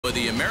of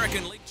the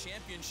American League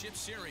Championship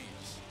Series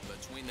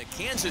between the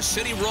Kansas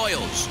City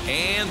Royals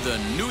and the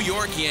New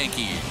York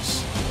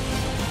Yankees.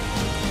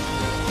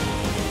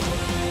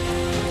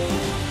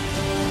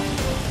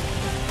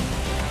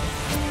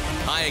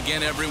 Hi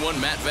again, everyone.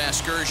 Matt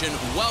Vasgersian.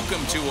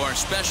 Welcome to our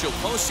special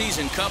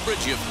postseason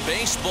coverage of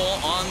baseball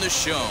on the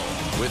show.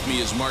 With me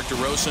is Mark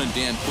DeRosa and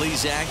Dan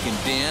Plesac.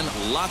 And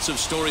Dan, lots of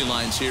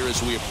storylines here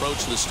as we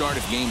approach the start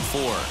of Game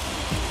 4.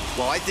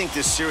 Well, I think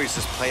this series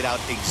has played out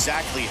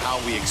exactly how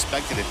we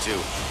expected it to.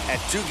 At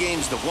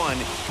 2-1,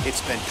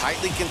 it's been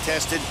tightly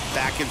contested,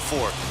 back and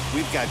forth.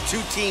 We've got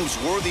two teams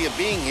worthy of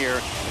being here,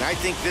 and I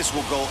think this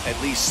will go at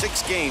least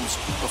 6 games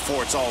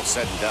before it's all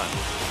said and done.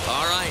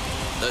 All right,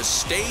 the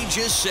stage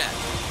is set.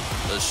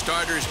 The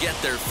starters get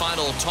their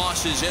final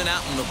tosses in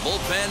out in the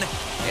bullpen,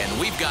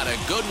 and we've got a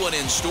good one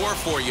in store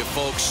for you,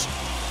 folks.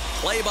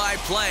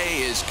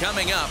 Play-by-play is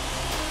coming up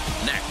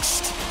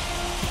next.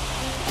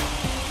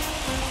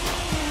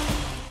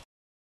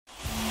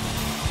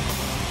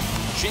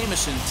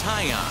 Jameson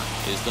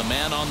Taillon is the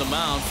man on the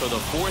mound for the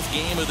 4th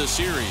game of the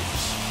series.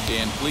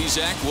 Dan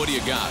Plesac, what do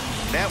you got?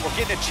 Matt, we're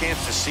getting a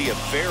chance to see a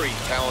very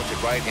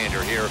talented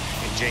right-hander here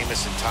in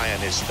Jameson Taillon.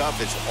 His stuff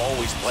has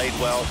always played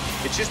well.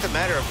 It's just a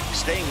matter of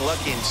staying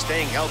lucky and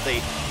staying healthy.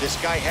 This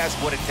guy has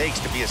what it takes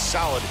to be a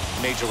solid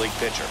Major League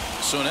pitcher.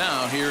 So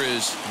now here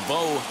is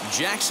Bo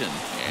Jackson,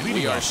 and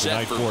we are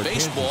set for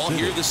baseball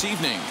here this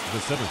evening.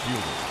 The center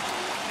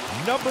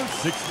fielder, number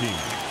 16.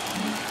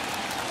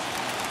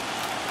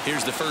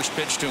 Here's the first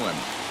pitch to him.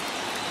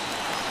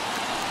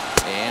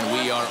 And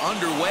we are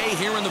underway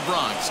here in the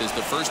Bronx as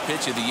the first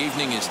pitch of the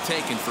evening is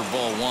taken for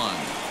ball 1.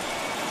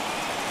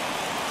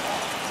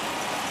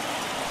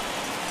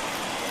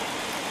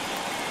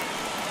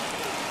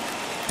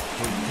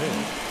 First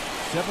pitch,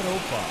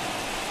 7:05.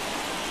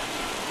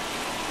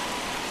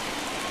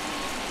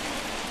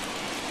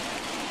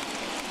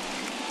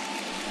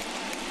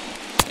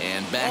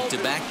 And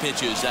back-to-back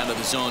pitches out of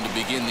the zone to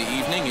begin the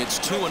evening. It's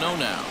 2-0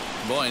 now.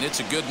 Boy, and it's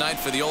a good night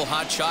for the old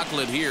hot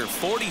chocolate here.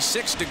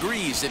 46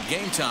 degrees at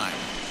game time.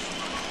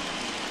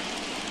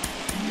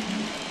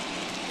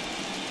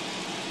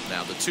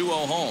 Now the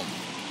 2-0 home.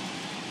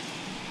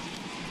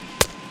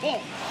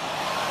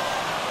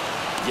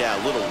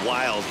 Yeah, a little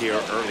wild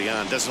here early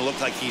on. Doesn't look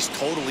like he's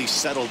totally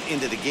settled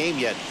into the game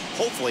yet.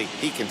 Hopefully,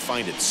 he can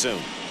find it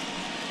soon.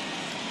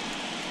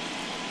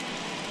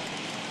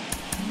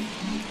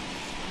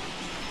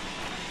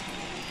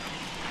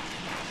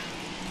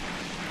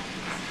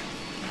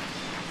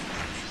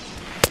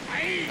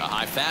 A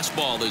high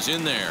fastball is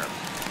in there.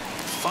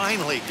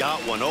 Finally got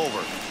one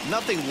over.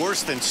 Nothing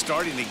worse than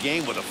starting the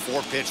game with a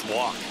 4-pitch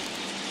walk.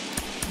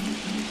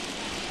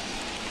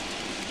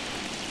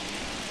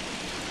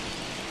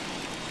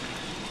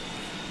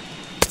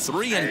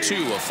 Three and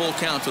 2, a full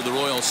count to the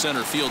Royals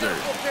center fielder.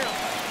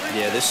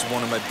 Yeah, this is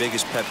one of my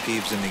biggest pet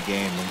peeves in the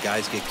game, when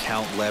guys get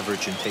count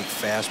leverage and take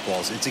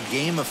fastballs. It's a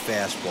game of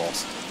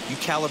fastballs. You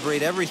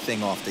calibrate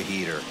everything off the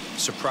heater.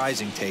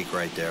 Surprising take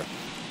right there.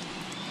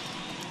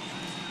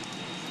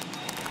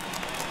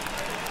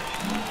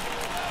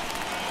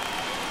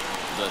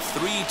 The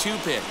 3-2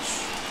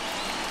 pitch.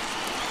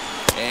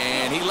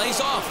 And he lays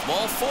off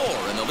ball 4,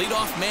 and the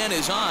leadoff man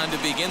is on to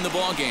begin the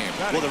ball game.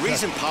 Well, the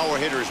reason power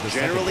hitters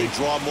generally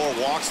draw more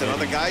walks than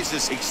other guys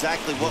is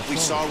exactly what we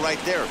saw right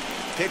there.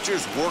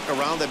 Pitchers work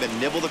around them and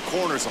nibble the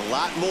corners a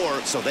lot more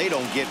so they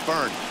don't get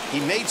burned. He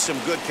made some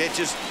good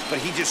pitches, but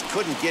he just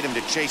couldn't get him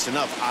to chase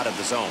enough out of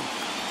the zone.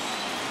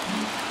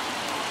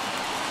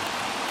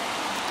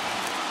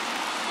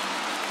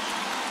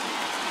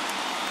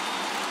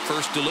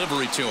 First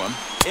delivery to him.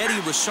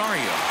 Eddie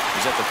Rosario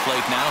is at the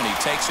plate now, and he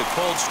takes a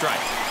cold strike.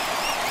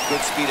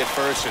 Good speed at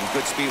first and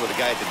good speed with a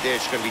guy at the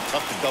dish. Going to be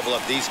tough to double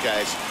up these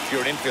guys. If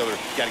you're an infielder,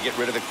 you got to get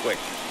rid of it quick.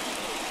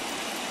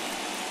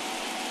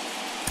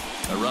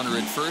 A runner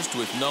at first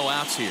with no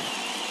outs here.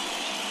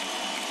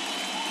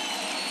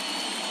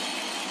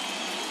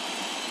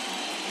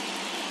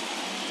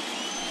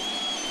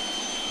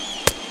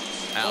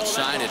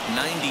 Outside at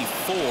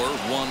 94,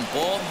 1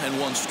 ball and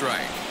 1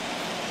 strike.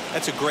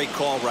 That's a great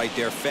call right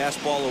there.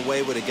 Fastball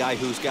away with a guy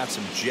who's got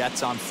some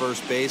jets on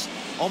first base.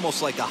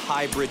 Almost like a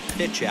hybrid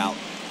pitch out.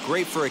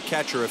 Great for a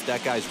catcher if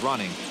that guy's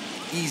running.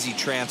 Easy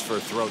transfer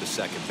throw to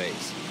second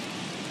base.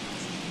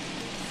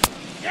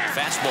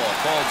 Fastball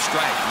called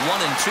strike,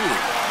 1 and 2.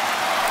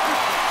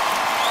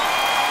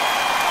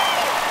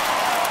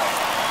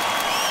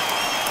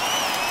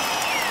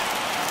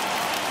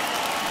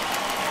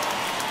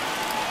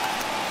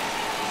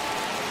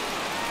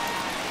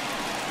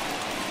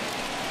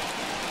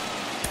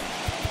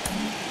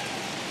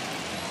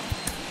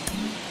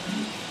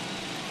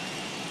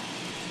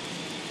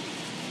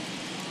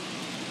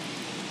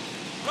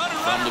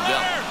 From the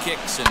belt,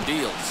 kicks and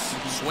deals.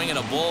 Swinging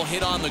a ball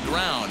hit on the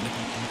ground.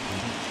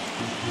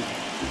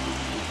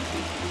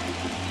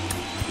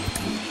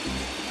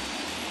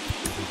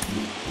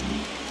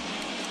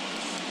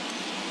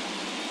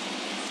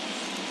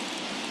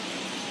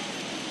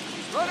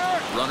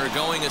 Runner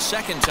going a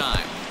second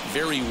time.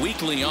 Very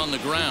weakly on the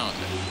ground.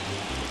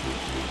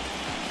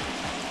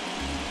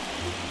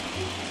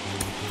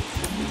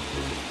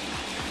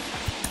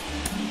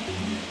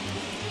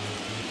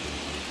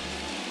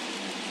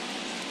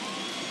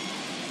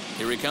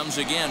 Here he comes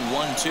again,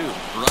 1-2.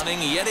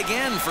 Running yet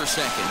again for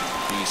second.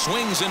 He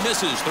swings and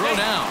misses. Throw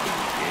down.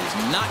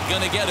 Is not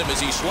going to get him as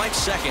he swipes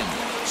second.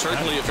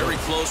 Certainly a very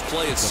close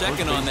play at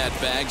second on that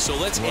bag, so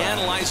let's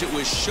analyze it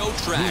with show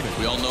track.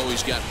 We all know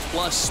he's got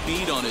plus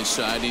speed on his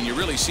side, and you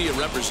really see it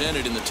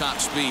represented in the top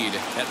speed.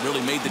 That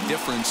really made the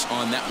difference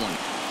on that one.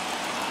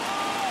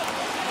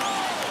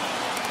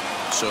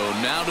 So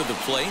now to the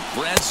plate,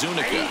 Brad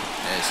Zunica,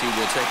 as he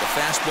will take a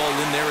fastball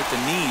in there at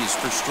the knees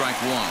for strike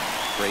one.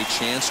 Great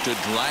chance to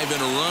drive in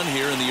a run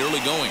here in the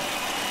early going.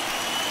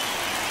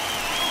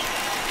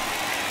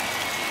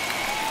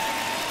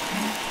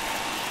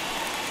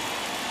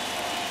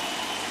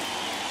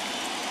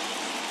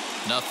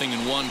 Nothing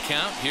in one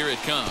count. Here it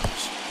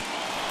comes.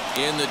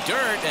 In the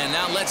dirt, and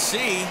now let's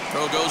see.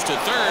 Throw goes to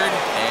third,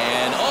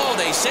 and oh,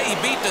 they say he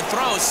beat the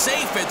throw.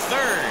 Safe at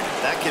third.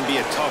 That can be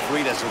a tough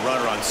read as a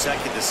runner on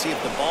second to see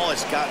if the ball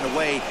has gotten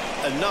away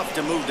enough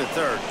to move to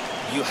third.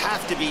 You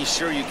have to be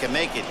sure you can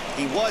make it.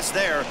 He was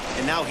there,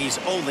 and now he's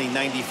only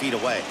 90 feet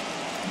away.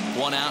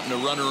 One out and a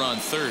runner on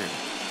third.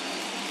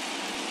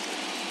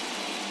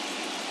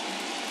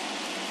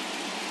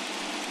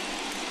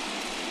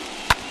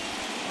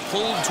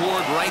 Pulled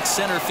toward right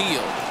center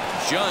field.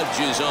 Judge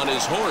is on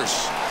his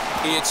horse.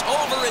 It's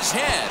over his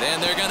head,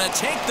 and they're going to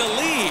take the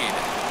lead.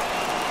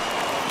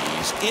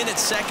 He's in at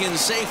second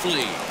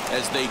safely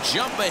as they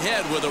jump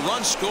ahead with a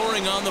run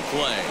scoring on the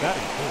play.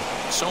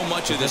 So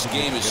much of this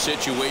game is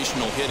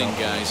situational hitting,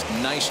 guys.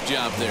 Nice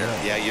job there.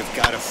 Yeah, you've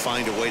got to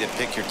find a way to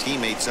pick your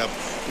teammates up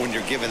when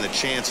you're given the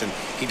chance, and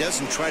he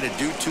doesn't try to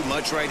do too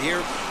much right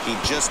here. He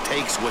just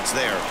takes what's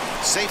there.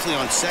 Safely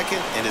on second,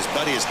 and his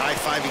buddy is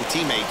high-fiving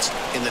teammates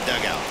in the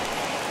dugout.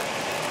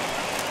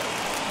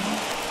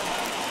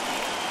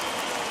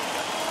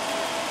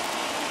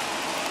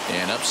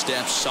 And up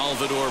steps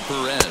Salvador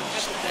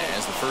Perez.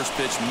 As the first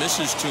pitch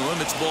misses to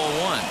him, it's ball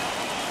one.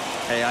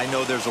 Hey, I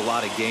know there's a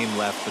lot of game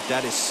left, but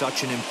that is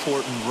such an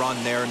important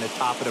run there in the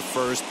top of the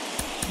first.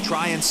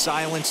 Try and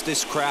silence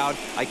this crowd.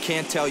 I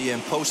can't tell you, in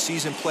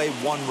postseason play,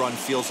 one run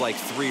feels like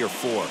 3 or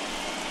 4.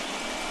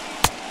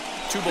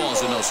 2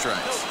 balls and no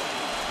strikes.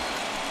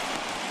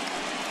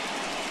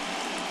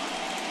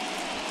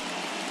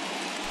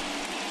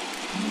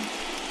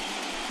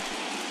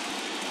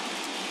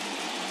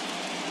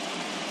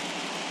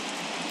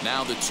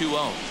 Now the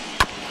 2-0.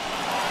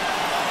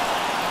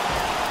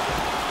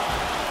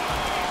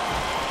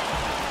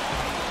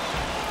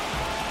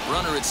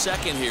 Runner at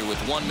second here with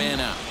 1 man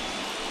out.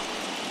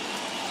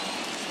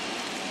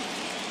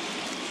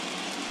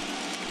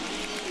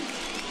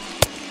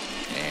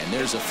 And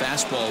there's a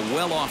fastball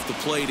well off the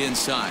plate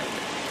inside.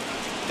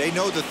 They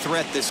know the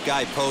threat this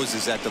guy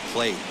poses at the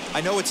plate.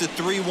 I know it's a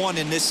 3-1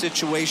 in this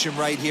situation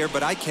right here,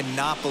 but I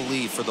cannot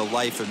believe for the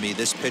life of me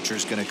this pitcher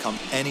is going to come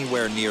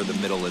anywhere near the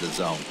middle of the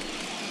zone.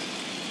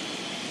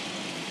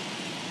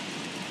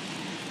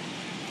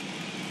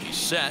 He's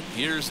set.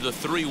 Here's the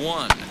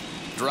 3-1.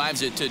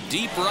 Drives it to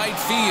deep right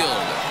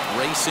field.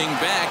 Racing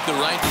back the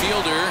right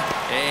fielder.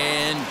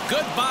 And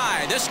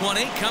goodbye. This one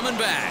ain't coming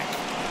back.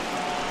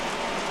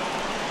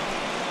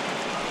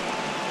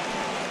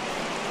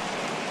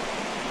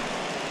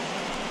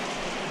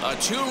 A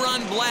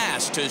 2-run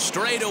blast to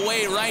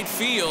straightaway right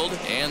field.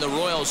 And the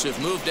Royals have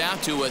moved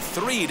out to a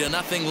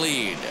 3-0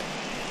 lead.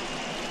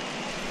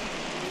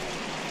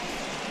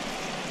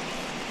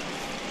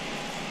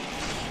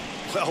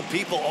 Well,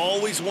 people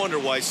always wonder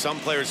why some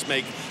players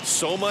make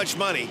so much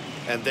money,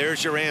 and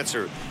there's your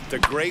answer. The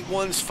great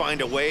ones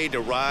find a way to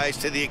rise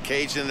to the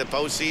occasion in the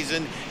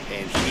postseason,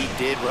 and he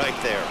did right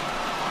there.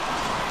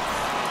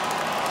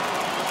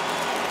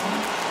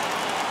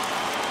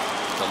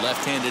 The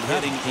left-handed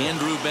hitting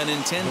Andrew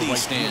Benintendi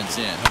stands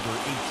in.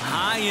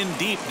 High and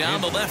deep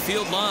down the left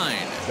field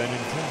line.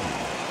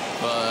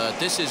 But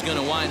this is going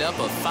to wind up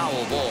a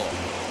foul ball.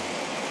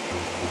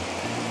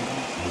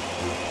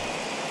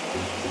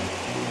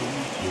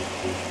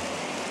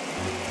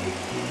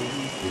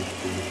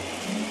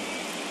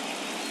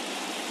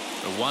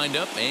 The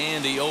windup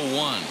and the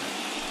 0-1.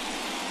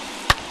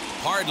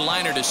 Hard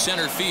liner to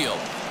center field.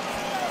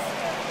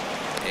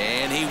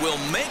 And he will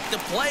make the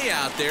play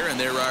out there, and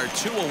there are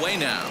 2 away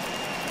now.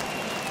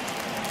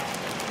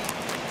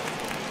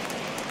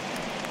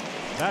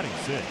 Batting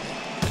 6.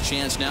 A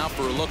chance now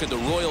for a look at the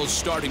Royals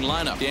starting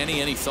lineup.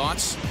 Danny, any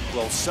thoughts?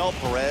 Well, Sal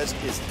Perez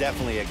is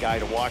definitely a guy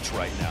to watch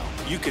right now.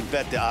 You can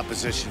bet the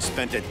opposition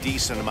spent a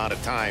decent amount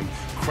of time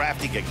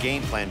crafting a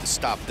game plan to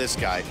stop this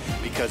guy,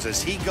 because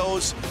as he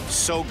goes,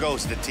 so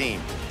goes the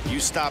team. You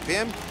stop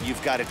him,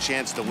 you've got a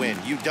chance to win.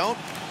 You don't,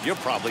 you're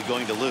probably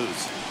going to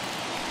lose.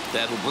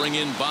 That'll bring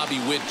in Bobby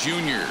Witt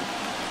Jr.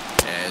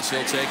 as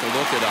he'll take a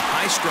look at a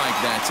high strike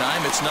that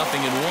time. It's 0-1.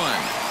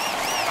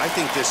 I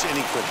think this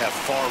inning could have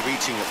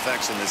far-reaching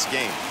effects in this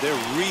game. They're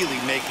really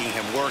making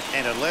him work,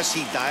 and unless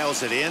he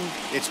dials it in,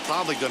 it's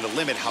probably going to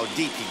limit how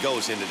deep he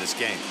goes into this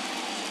game.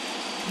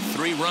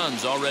 3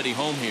 runs already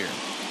home here.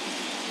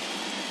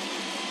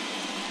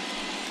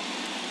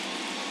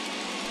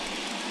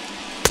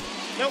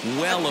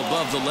 Well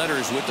above the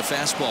letters with the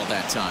fastball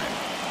that time.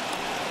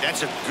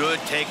 That's a good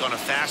take on a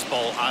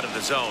fastball out of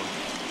the zone.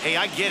 Hey,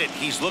 I get it.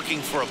 He's looking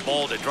for a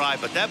ball to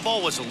drive, but that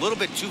ball was a little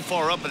bit too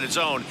far up in the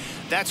zone.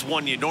 That's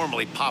one you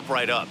normally pop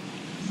right up.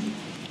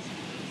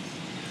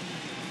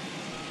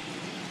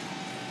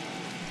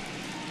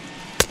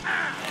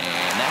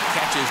 And that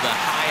catches the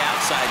high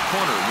outside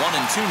corner.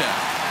 1-2 now.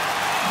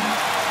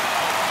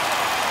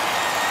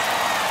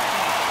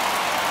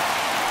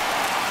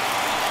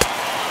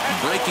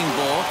 Breaking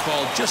ball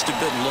called just a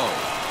bit low.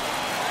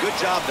 Good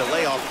job to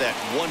lay off that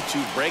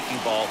 1-2 breaking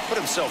ball. Put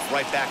himself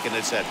right back in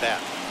this at bat.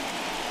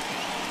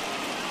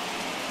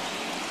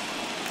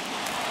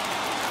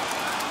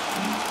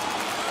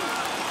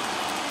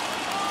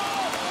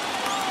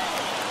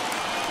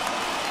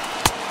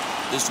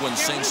 This one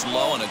sinks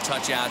low and a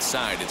touch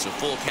outside. It's a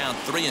full count,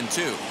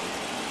 3-2.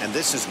 And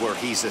this is where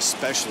he's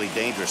especially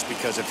dangerous,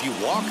 because if you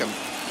walk him,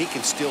 he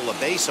can steal a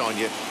base on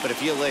you. But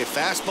if you lay a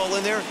fastball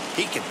in there,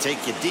 he can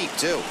take you deep,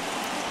 too.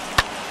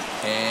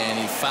 And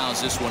he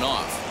fouls this one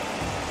off.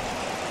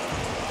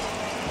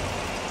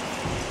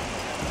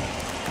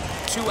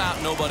 2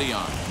 out, nobody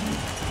on.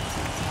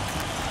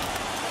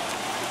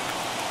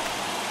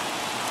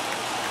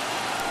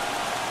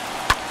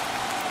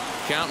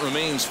 Count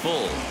remains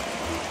full.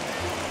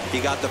 He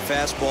got the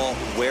fastball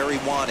where he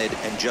wanted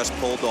and just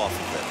pulled off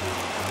of it.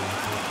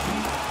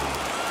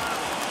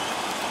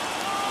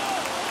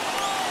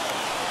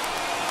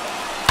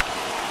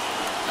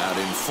 Out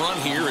in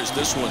front here is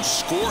this one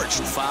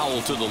scorched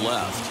foul to the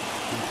left.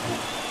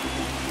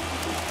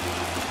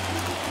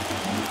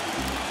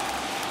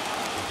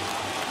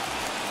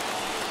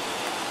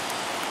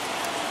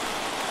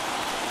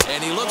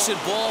 And he looks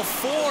at ball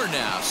 4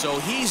 now, so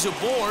he's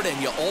aboard,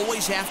 and you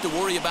always have to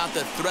worry about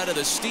the threat of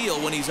the steal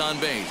when he's on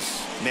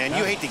base. Man,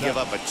 you hate to give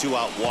up a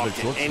 2-out walk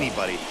to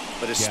anybody,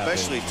 but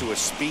especially to a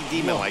speed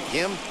demon like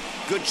him.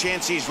 Good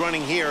chance he's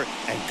running here,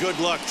 and good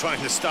luck trying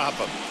to stop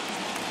him.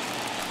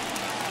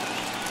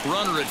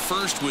 Runner at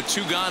first with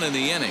 2 gone in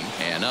the inning,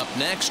 and up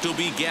next will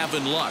be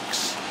Gavin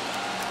Lux.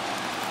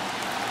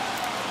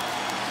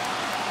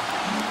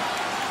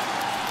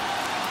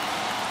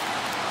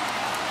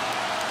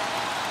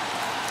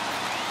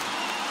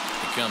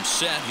 Comes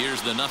set.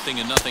 Here's the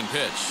 0-0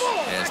 pitch.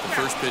 As the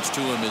first pitch to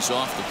him is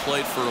off the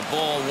plate for a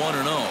ball,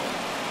 1-0.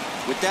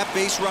 With that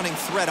base running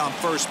threat on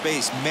first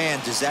base, man,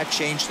 does that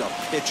change the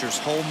pitcher's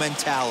whole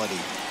mentality.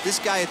 This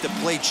guy at the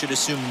plate should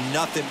assume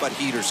nothing but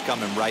heaters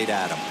coming right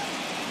at him.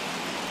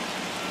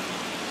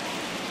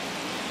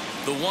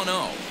 The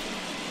 1-0.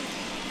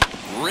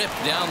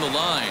 Ripped down the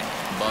line,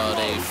 but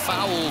a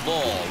foul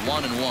ball,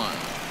 1-1.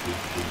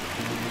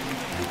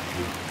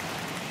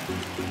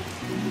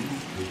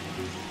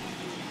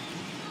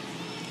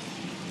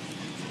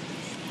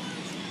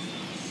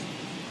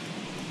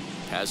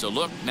 Has a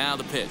look, now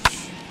the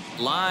pitch.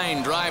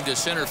 Line drive to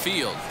center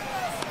field.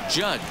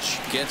 Judge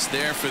gets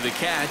there for the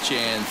catch,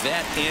 and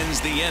that ends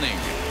the inning.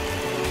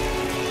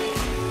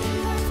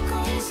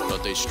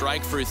 But they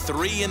strike for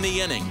 3 in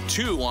the inning,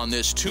 2 on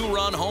this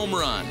 2-run home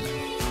run.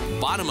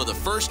 Bottom of the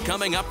first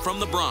coming up from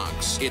the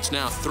Bronx. It's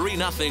now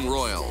 3-0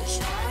 Royals.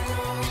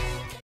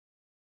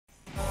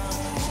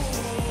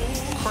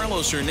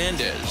 Carlos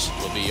Hernandez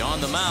will be on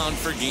the mound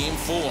for Game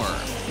 4.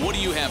 What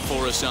do you have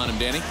for us on him,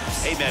 Danny?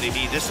 Hey, Matty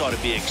B, this ought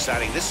to be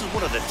exciting. This is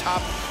one of the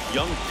top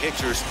young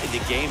pitchers in the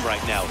game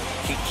right now.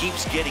 He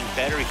keeps getting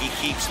better. He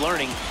keeps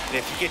learning. And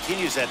if he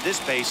continues at this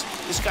pace,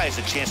 this guy has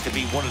a chance to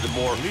be one of the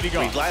more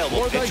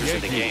reliable pitchers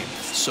in the game.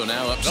 So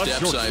now up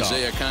steps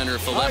Isaiah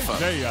Kiner-Falefa.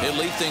 He'll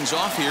lead things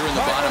off here in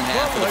the bottom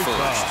half of the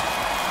first.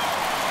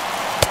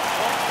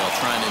 They'll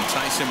try and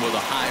entice him with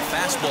a high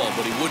fastball,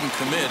 but he wouldn't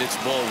commit. It's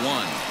ball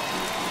 1.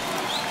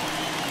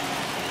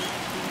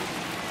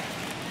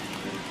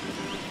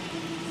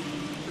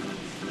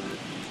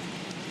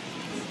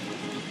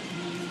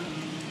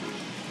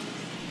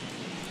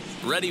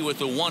 Ready with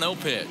the 1-0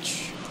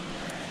 pitch.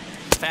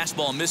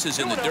 Fastball misses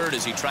in the dirt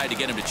as he tried to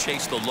get him to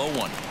chase the low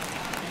one.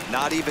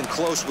 Not even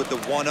close with the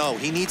 1-0.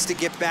 He needs to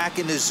get back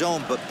in the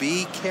zone, but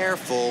be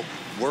careful.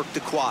 Work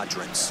the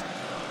quadrants.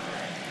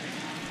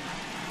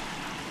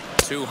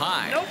 Too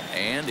high,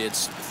 and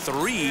it's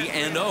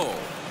 3-0.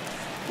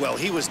 Well,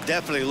 he was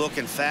definitely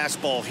looking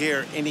fastball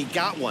here, and he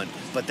got one.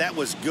 But that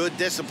was good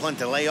discipline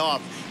to lay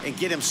off and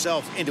get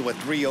himself into a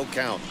 3-0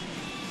 count.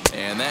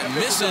 And that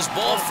misses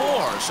ball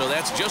 4, so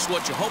that's just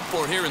what you hope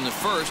for here in the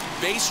first.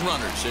 Base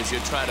runners as you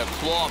try to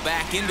claw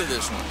back into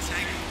this one.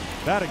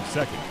 Batting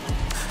second,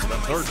 the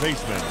third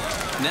baseman.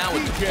 Now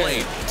at the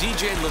plate,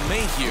 DJ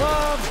LeMahieu.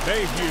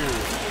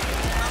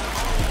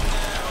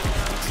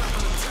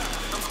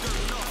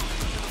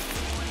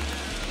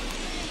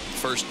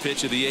 First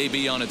pitch of the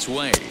AB on its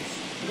way.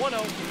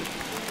 1-0.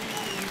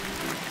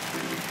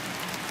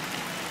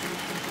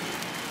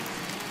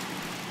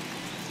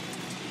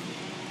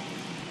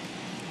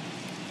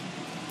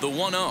 The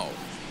 1-0.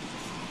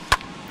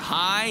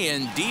 High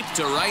and deep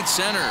to right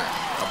center.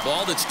 A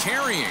ball that's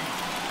carrying.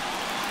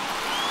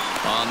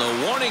 On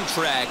the warning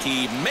track,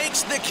 he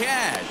makes the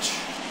catch.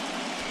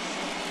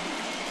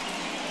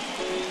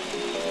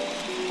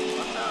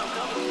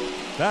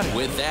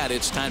 With that,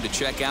 it's time to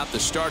check out the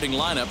starting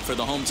lineup for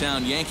the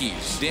hometown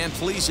Yankees. Dan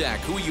Plesac,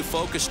 who are you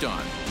focused on?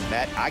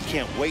 Matt, I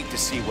can't wait to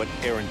see what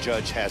Aaron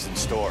Judge has in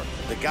store.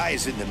 The guy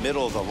is in the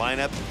middle of the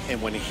lineup,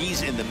 and when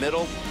he's in the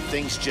middle,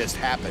 things just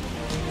happen.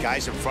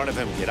 Guys in front of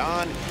him get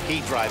on,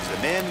 he drives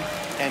them in,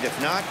 and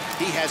if not,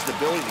 he has the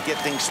ability to get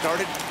things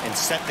started and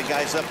set the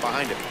guys up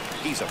behind him.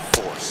 He's a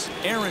force.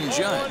 Aaron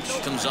Judge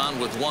comes on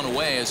with one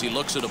away as he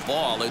looks at a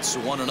ball. It's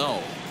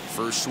 1-0.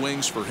 First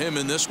swings for him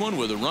in this one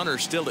with a runner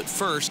still at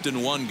first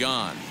and one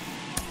gone.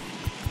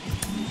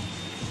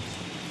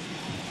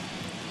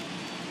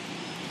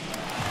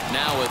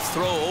 Now a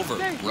throw over.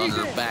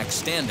 Runner back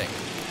standing.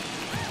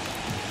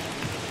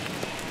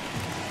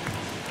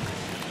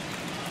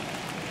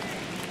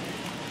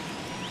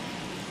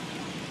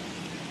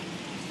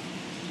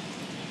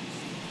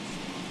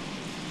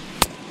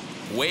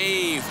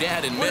 Waved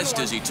at and missed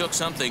as he took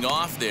something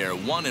off there.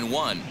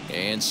 1-1.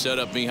 And set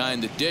up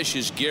behind the dish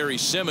is Gary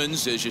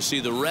Simmons as you see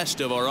the rest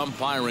of our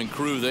umpiring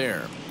crew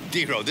there.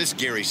 Dero, this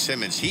Gary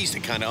Simmons, he's the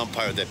kind of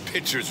umpire that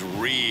pitchers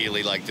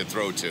really like to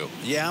throw to.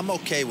 Yeah, I'm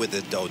okay with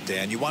it though,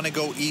 Dan. You want to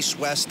go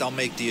east-west, I'll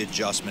make the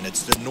adjustment.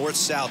 It's the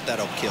north-south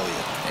that'll kill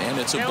you. And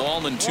it's a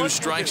ball and 2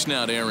 strikes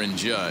now to Aaron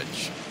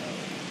Judge.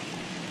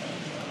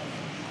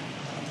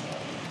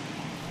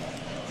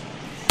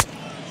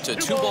 To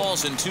 2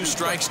 balls and 2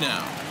 strikes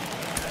now.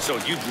 So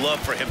you'd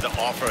love for him to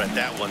offer at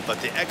that one, but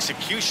the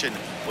execution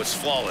was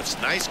flawless.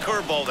 Nice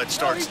curveball that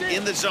starts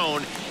in the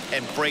zone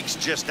and breaks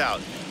just out.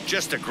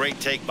 Just a great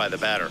take by the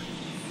batter.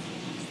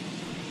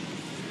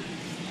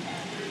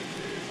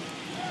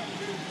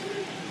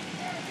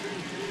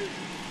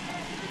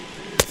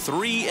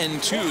 Three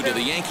and 2 to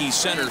the Yankees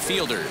center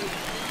fielder.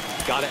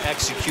 Got to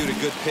execute a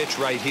good pitch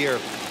right here.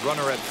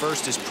 Runner at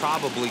first is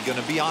probably going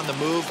to be on the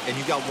move, and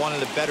you got one of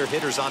the better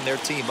hitters on their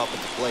team up at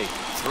the plate.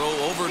 Throw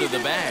over to the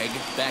bag,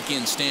 back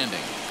in standing.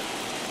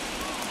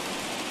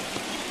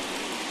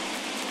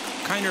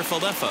 Kiner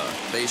Falefa,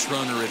 base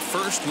runner at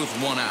first with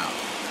 1 out.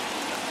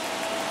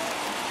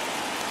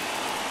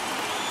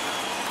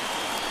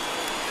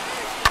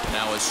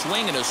 Now a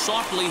swing and a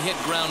softly hit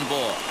ground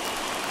ball.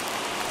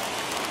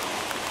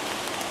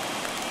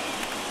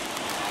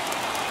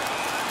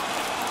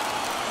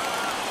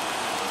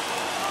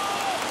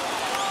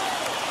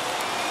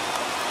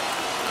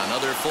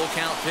 Another full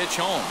count pitch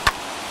home.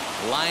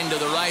 Line to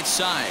the right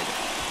side.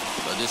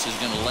 But this is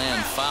going to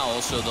land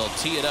foul, so they'll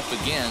tee it up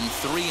again.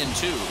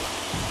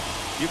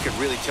 3-2. You can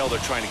really tell they're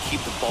trying to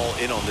keep the ball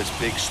in on this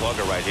big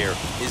slugger right here.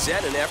 Is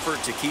that an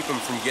effort to keep him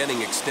from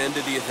getting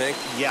extended, do you think?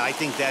 Yeah, I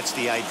think that's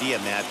the idea,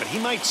 Matt. But he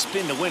might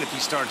spin to win if he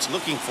starts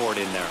looking for it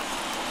in there.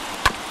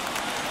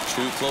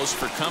 Too close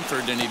for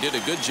comfort, and he did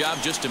a good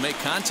job just to make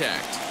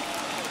contact.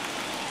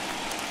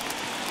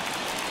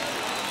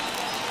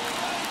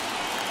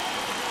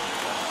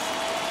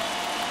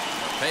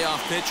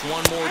 Payoff pitch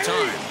one more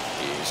time.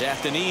 He's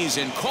at the knees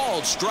and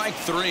called strike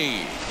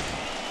 3.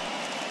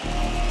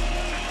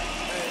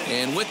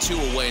 And with 2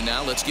 away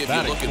now, let's give you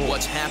a look at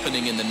what's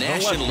happening in the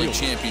National League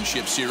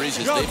Championship Series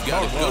as they've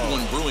got a good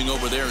one brewing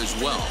over there as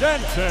well.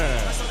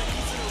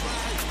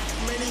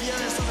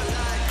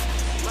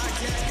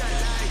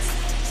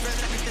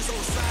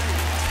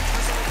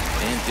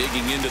 And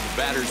digging into the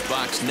batter's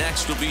box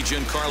next will be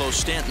Giancarlo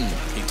Stanton.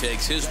 He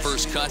takes his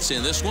first cuts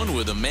in this one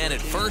with a man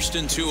at first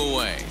and 2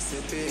 away.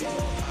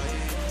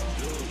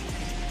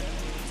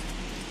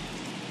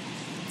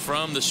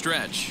 From the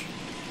stretch.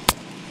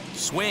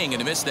 Swing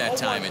and a miss that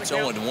time. It's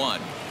 0-1.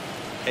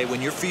 Hey,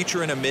 when you're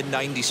featuring a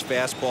mid-90s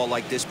fastball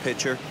like this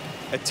pitcher,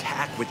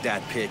 attack with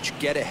that pitch.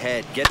 Get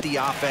ahead. Get the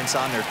offense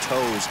on their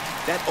toes.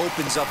 That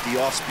opens up the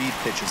off-speed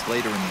pitches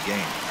later in the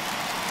game.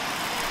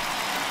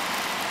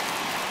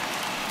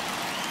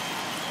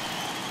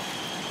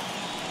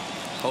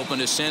 Hoping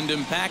to send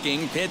him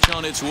packing. Pitch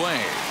on its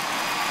way.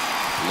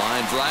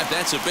 Line drive.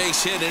 That's a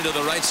base hit into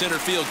the right center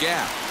field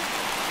gap.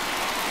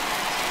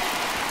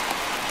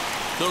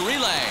 The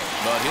relay,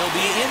 but he'll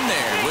be in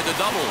there with a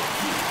double.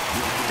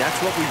 That's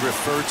what we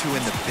refer to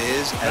in the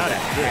biz as a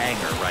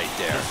hanger right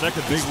there.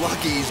 He's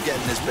lucky he's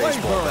getting this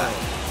baseball back.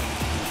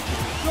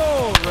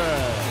 Go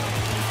Red.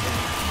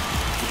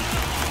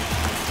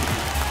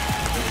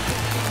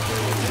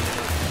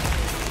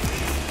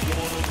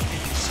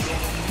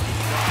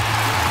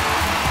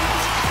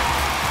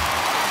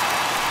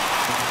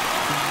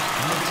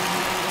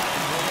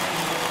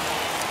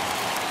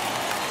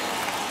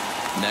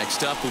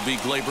 Next up will be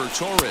Gleyber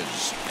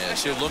Torres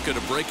as he'll look at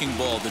a breaking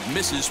ball that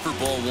misses for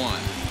ball 1.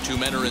 2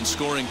 men are in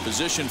scoring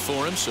position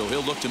for him, so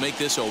he'll look to make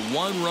this a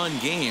 1-run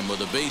game with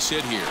a base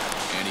hit here.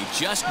 And he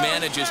just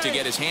manages to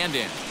get his hand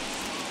in.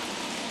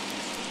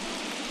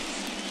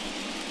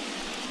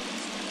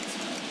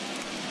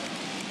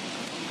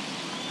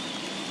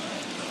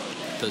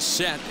 The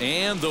set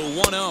and the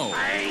 1-0.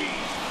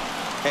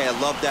 Hey,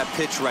 I love that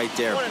pitch right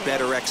there.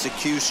 Better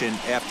execution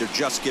after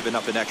just giving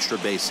up an extra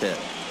base hit.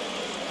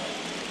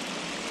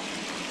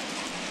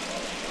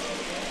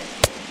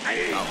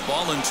 A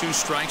ball and 2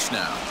 strikes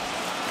now.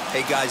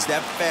 Hey, guys,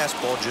 that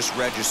fastball just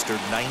registered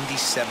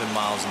 97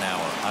 miles an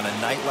hour. On a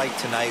night like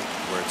tonight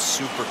where it's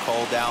super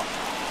cold out,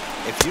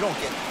 if you don't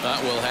get...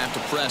 We'll have to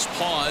press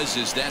pause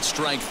as that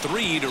strike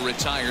 3 to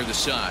retire the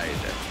side.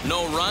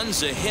 No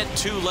runs, a hit,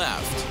 2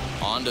 left.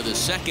 On to the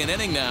second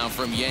inning now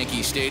from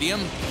Yankee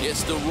Stadium.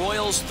 It's the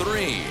Royals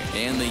 3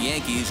 and the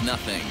Yankees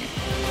nothing.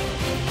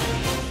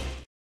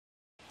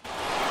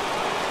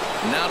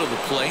 Now to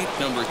the plate,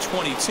 number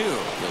 22.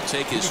 He'll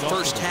take his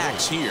first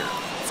hacks here.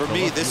 For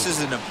me, this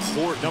is an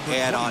important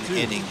add-on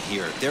inning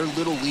here. Their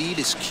little lead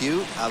is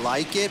cute. I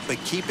like it, but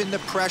keeping the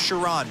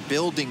pressure on,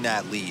 building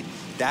that lead,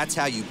 that's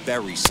how you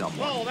bury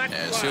someone.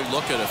 As he'll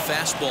look at a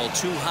fastball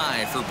too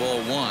high for ball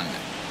 1.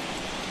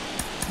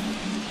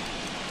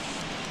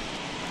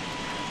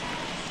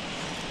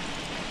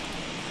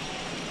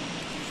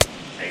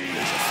 There's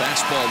a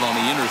fastball on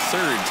the inner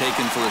third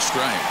taken for a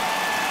strike.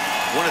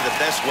 One of the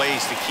best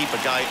ways to keep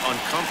a guy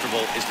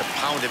uncomfortable is to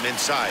pound him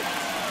inside.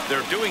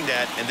 They're doing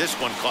that, and this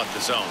one caught the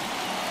zone.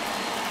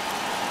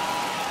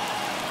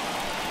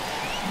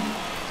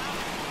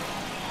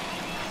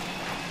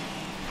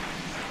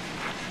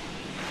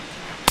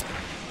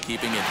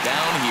 Keeping it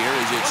down here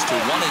as it's to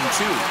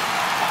 1-2.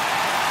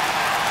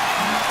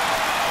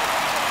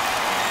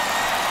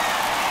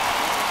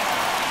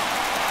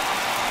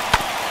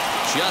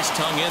 Just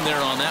hung in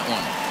there on that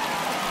one.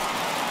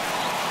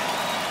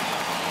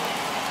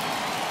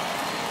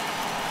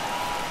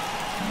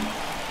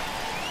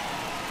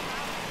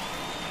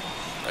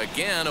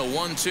 Again, a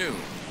 1-2.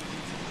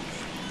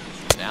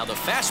 Now the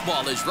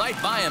fastball is right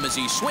by him as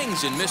he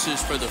swings and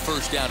misses for the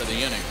first out of the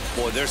inning.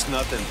 Boy, there's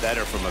nothing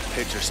better from a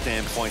pitcher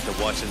standpoint than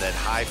watching that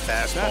high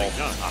fastball,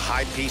 a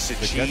high piece of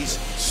cheese,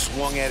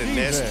 swung at and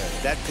missed.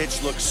 That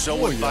pitch looks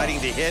so inviting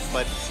to hit,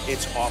 but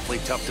it's awfully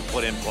tough to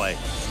put in play.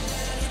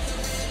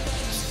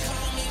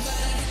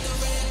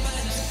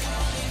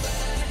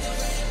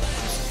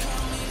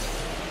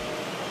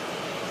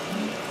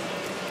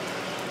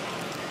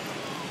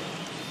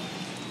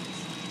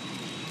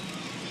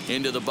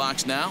 Into the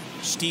box now,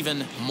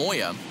 Steven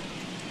Moya,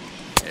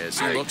 as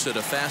he looks at a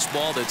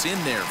fastball that's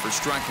in there for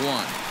strike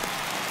 1.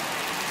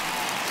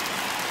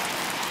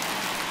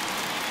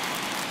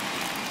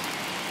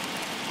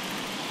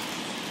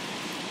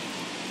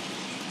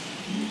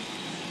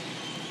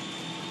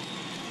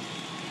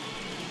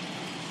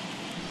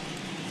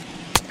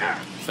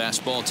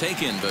 Fastball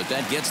taken, but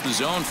that gets the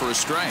zone for a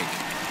strike.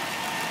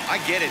 I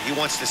get it. He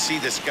wants to see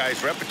this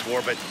guy's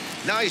repertoire, but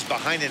now he's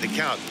behind in the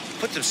count.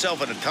 Puts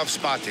himself in a tough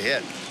spot to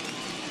hit.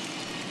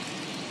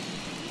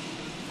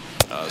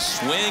 A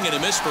swing and a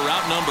miss for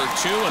out number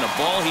 2, and a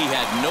ball he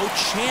had no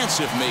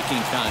chance of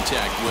making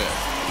contact with.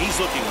 He's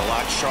looking a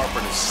lot sharper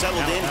and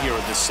settled in here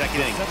in the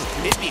second inning.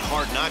 It'd be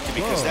hard not to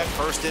because that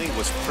first inning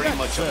was pretty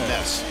much a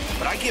mess.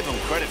 But I give him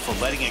credit for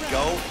letting it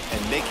go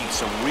and making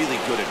some really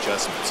good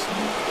adjustments.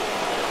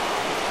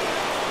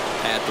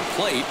 At the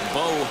plate,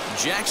 Bo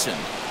Jackson.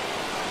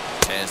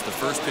 As the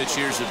first pitch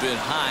here's a bit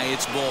high,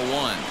 it's ball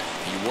 1.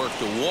 He worked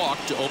a walk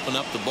to open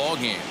up the ball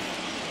game.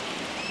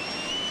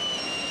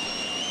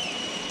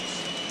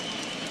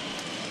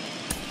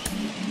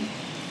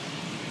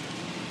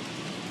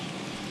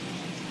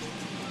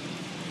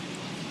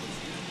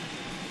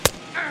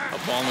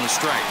 A ball and a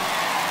strike.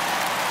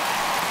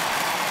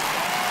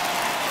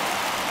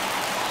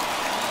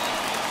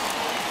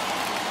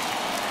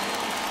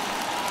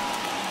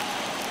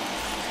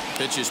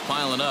 Pitch is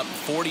piling up,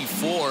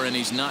 44, and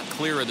he's not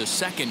clear of the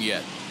second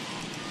yet.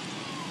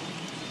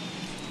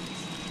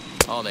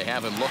 Oh, they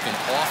have him looking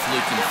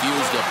awfully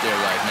confused up there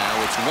right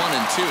now. It's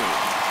 1-2.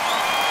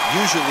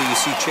 Usually you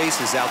see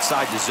chases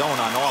outside the zone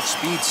on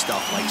off-speed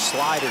stuff like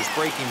sliders,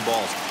 breaking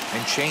balls,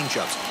 and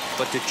changeups.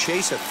 But to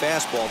chase a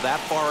fastball that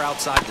far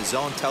outside the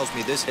zone tells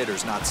me this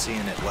hitter's not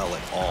seeing it well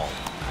at all.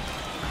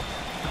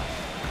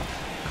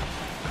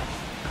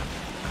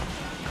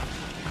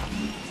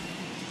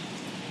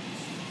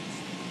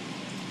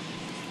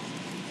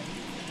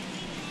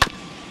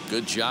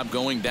 Good job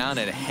going down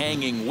and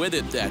hanging with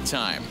it that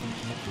time.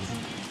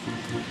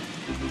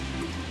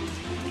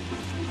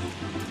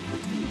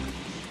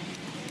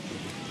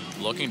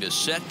 Looking to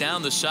set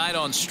down the side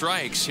on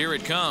strikes. Here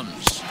it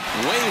comes.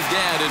 Waved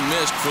at and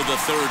missed for the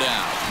third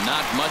out.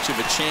 Not much of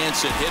a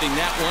chance at hitting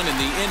that one, and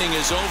the inning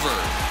is over.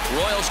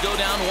 Royals go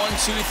down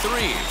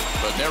 1-2-3,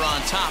 but they're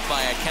on top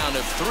by a count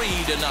of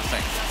 3-0.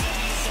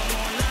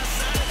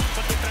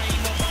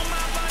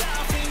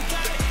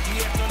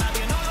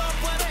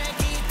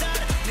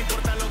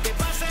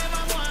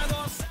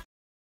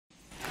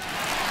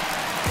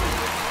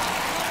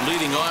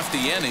 Leading off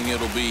the inning,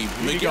 it'll be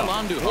Miguel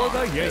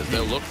Andujar as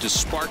they'll look to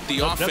spark the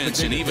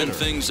offense and even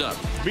things up.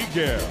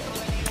 Miguel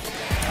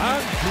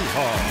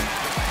Andujar.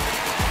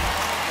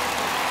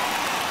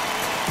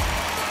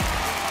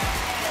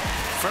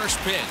 First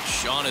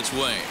pitch on its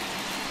way.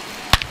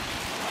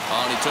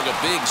 Oh, and he took a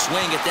big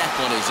swing at that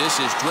one as this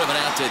is driven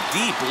out to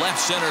deep left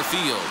center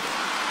field.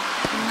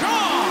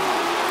 Gone!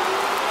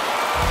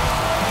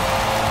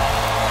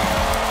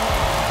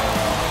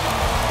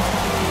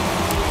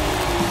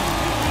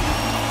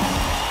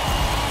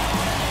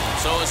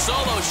 So a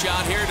solo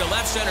shot here to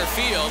left center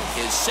field.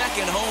 His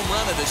second home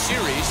run of the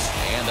series.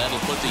 And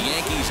that'll put the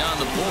Yankees on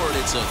the board.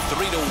 It's a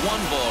 3-1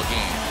 ball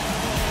game.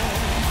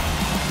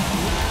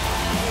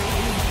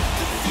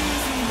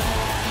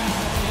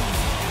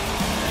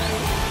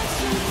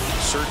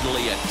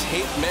 Certainly a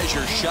tape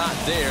measure shot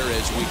there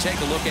as we take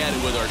a look at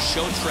it with our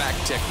show track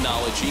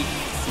technology.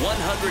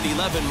 111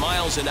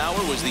 miles an hour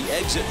was the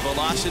exit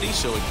velocity,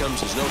 so it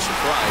comes as no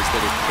surprise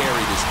that it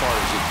carried as far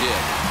as it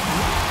did.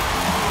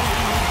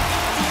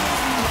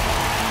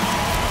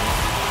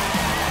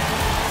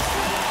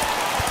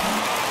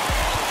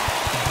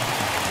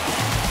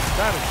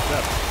 Batting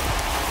seven,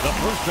 the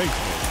first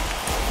baseman,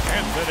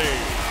 Anthony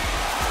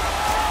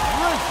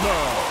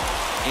Rizzo.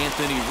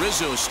 Anthony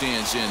Rizzo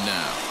stands in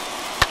now.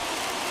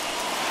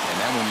 And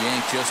that one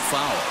yanked just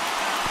foul.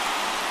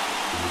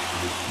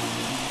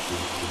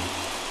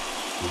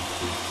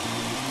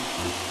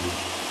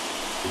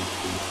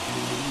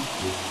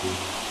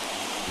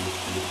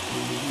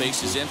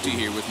 Base is empty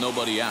here with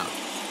nobody out.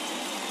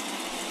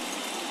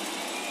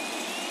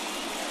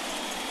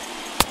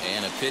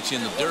 And a pitch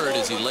in the dirt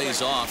as he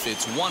lays off.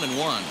 It's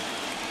 1-1.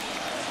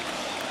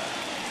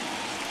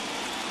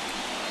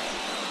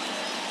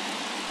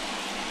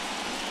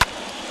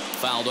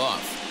 Fouled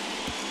off.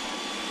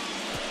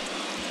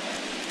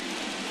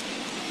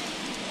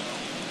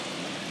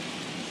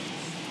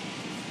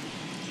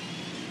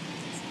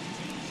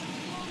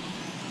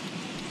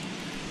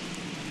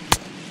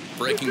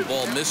 Breaking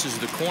ball misses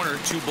the corner.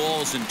 2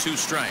 balls and 2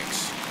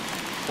 strikes.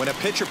 When a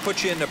pitcher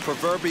puts you in the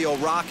proverbial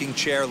rocking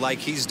chair like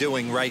he's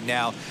doing right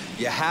now,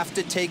 you have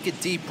to take a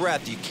deep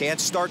breath. You can't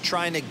start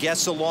trying to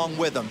guess along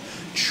with him.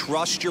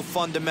 Trust your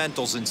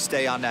fundamentals and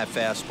stay on that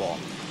fastball.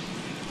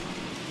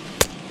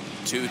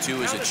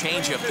 2-2 is a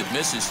changeup that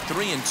misses.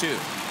 3-2.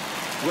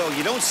 Well,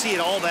 you don't see it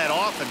all that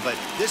often, but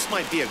this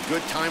might be a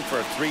good time for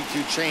a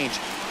 3-2 change.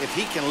 If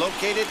he can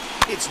locate it,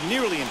 it's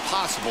nearly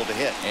impossible to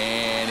hit.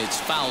 And it's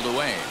fouled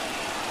away.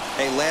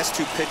 Hey, last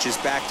 2 pitches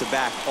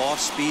back-to-back, off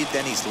speed,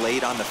 then he's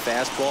late on the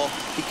fastball.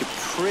 He could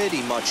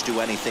pretty much do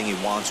anything he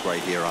wants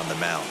right here on the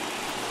mound.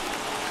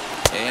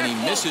 And he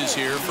misses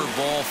here for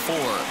ball 4.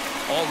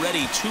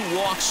 Already 2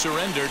 walks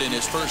surrendered in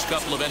his first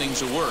couple of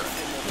innings of work.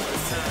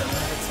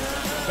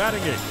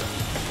 Batting 8,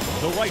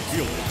 the right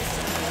fielder.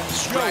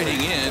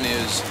 Striding in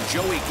is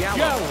Joey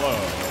Gallo.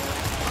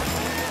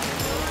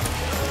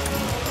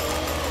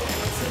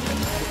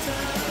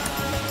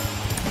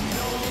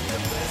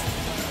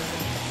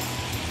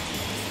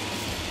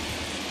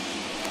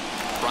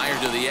 Prior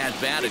to the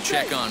at-bat, a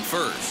check on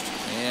first.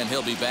 And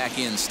he'll be back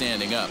in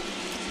standing up.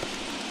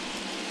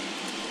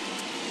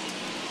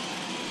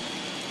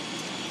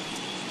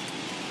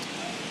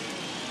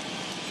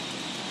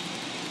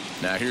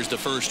 Now here's the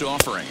first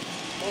offering.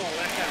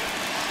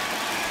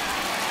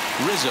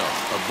 Rizzo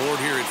aboard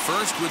here at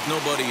first with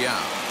nobody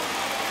out.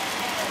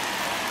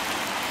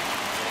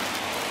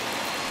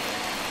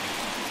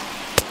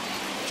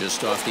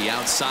 Just off the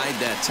outside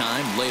that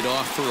time, laid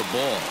off for a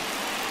ball.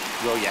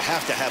 Well, you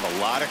have to have a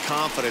lot of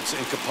confidence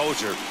and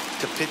composure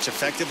to pitch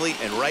effectively,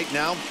 and right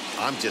now,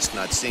 I'm just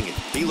not seeing it.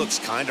 He looks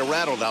kind of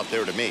rattled out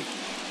there to me.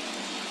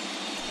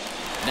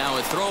 Now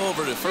a throw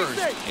over to first,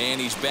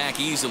 and he's back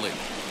easily.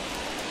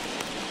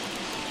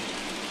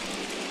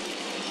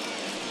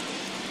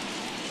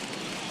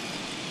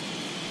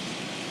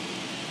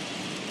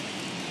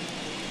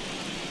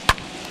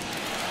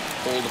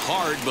 Hold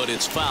hard, but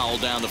it's foul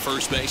down the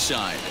first base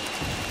side.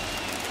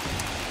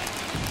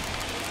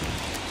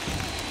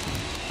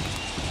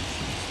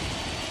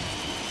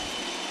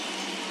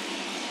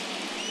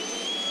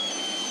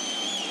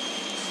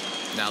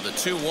 Now the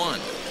 2-1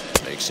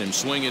 makes him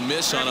swing and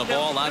miss on a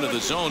ball out of the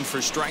zone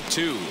for strike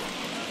 2.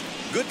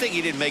 Good thing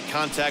he didn't make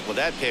contact with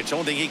that pitch.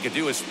 Only thing he could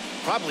do is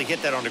probably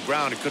hit that on the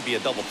ground. It could be a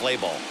double play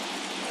ball.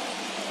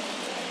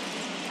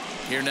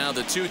 Here now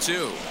the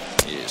 2-2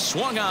 is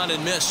swung on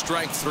and missed,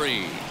 strike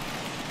 3.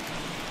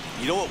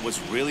 You know what was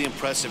really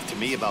impressive to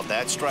me about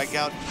that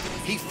strikeout?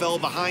 He fell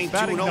behind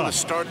 2-0 to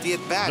start the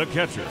at-bat. The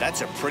catcher.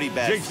 That's a pretty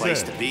bad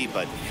place to be,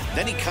 but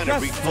then he kind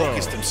of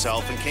refocused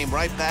himself and came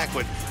right back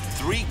with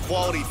 3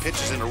 quality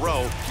pitches in a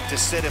row to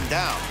sit him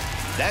down.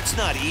 That's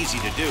not easy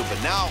to do,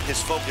 but now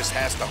his focus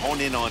has to hone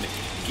in on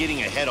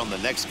getting ahead on the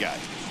next guy.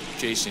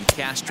 Jason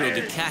Castro,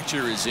 the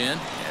catcher, is in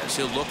as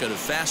he'll look at a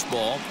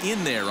fastball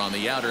in there on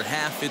the outer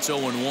half. It's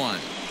 0-1.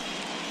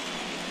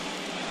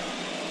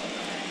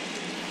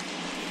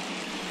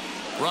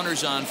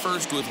 Runners on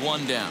first with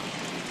 1 down.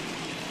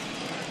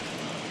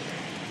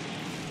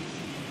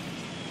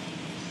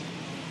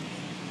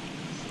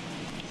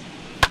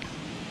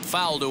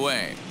 Fouled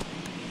away.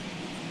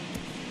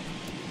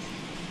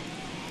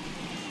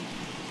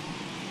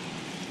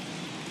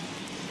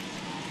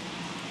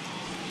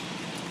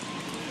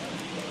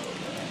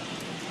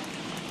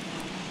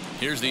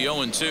 Here's the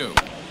 0-2.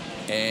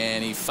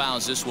 And he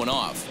fouls this one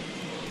off.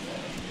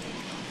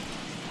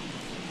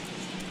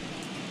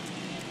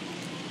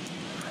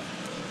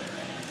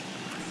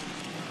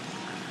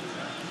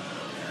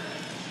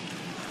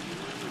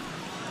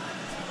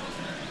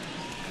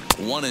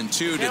 One and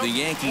 2 to the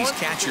Yankees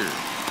catcher.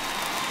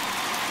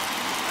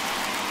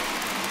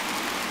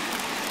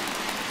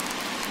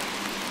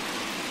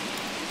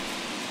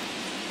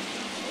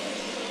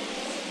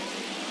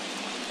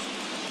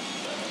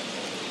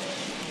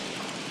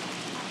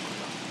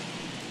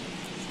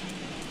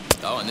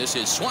 Oh, and this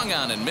is swung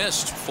on and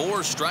missed. 4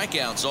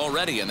 strikeouts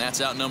already, and that's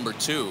out number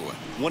 2.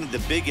 One of the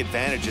big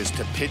advantages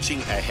to pitching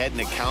ahead in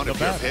the count if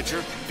you're a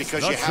pitcher,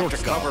 because you have to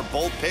cover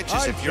both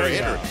pitches if you're a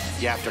hitter.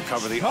 You have to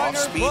cover the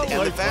off-speed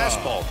and the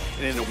fastball.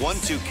 And in a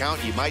 1-2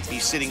 count, you might be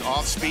sitting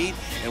off-speed,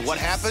 and what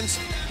happens?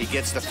 He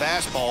gets the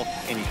fastball,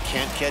 and you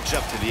can't catch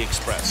up to the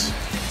express.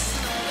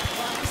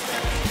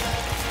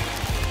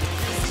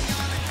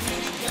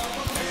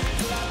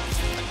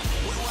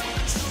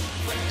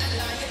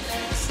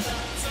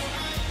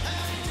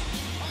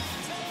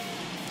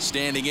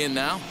 Standing in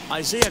now,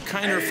 Isaiah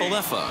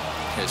Kiner-Falefa,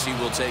 as he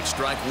will take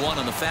strike 1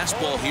 on the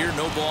fastball here.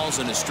 No balls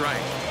and a strike.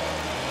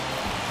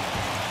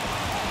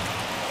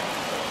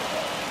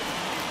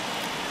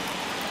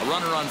 A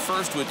runner on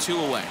first with 2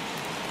 away.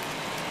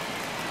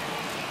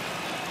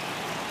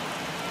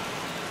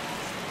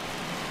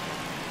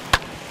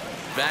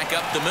 Back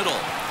up the middle,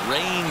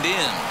 reined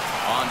in.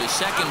 On to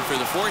second for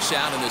the force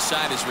out, and the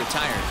side is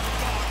retired.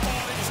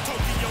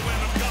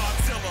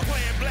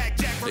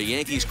 The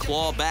Yankees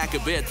claw back a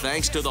bit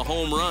thanks to the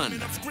home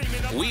run.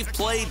 We've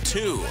played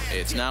 2.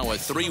 It's now a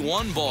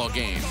 3-1 ball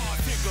game.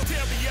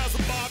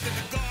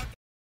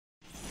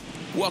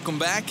 Welcome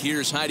back.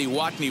 Here's Heidi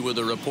Watney with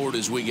a report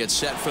as we get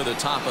set for the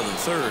top of the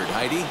 3rd.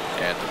 Heidi,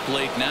 at the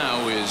plate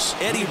now is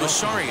Eddie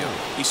Rosario.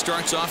 He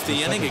starts off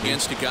the inning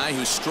against a guy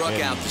who struck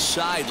out the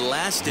side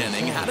last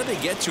inning. How did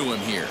they get to him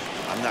here?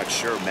 I'm not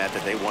sure, Matt,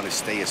 that they want to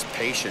stay as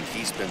patient.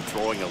 He's been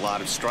throwing a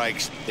lot of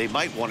strikes. They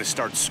might want to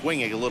start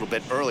swinging a little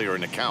bit earlier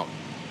in the count.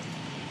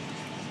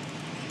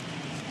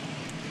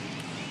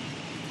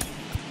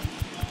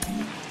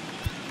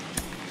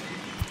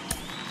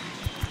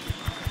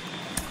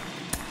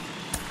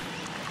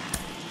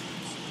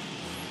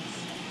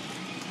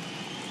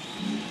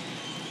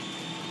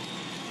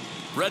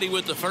 Ready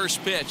with the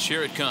first pitch.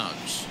 Here it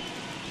comes.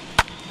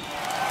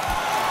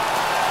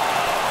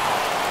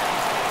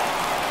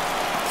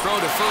 Throw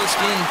to first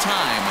in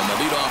time, and the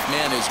leadoff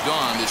man is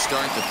gone to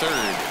start the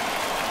 3rd.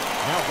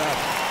 Now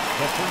batting,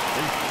 the first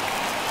baseman,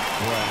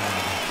 Brad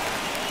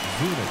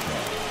Zunica.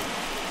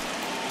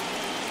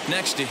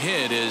 Next to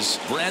hit is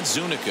Brad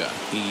Zunica.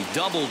 He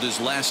doubled his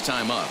last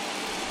time up.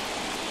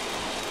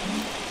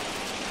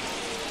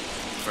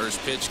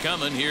 First pitch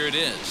coming. Here it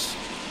is.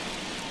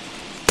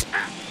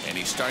 And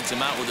he starts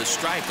him out with a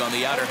strike on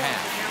the outer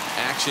half.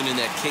 Action in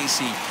that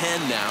KC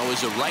pen now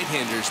as a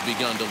right-hander's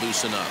begun to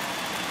loosen up.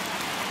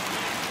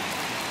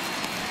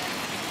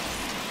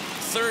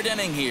 3rd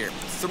inning here.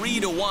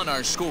 3-1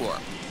 our score.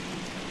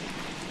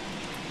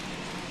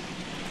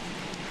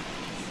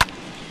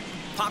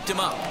 Popped him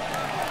up.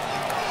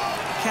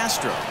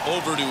 Castro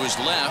over to his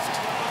left.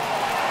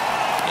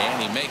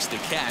 And he makes the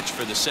catch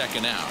for the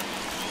 2nd out.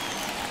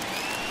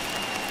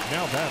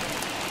 Now batting,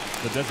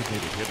 the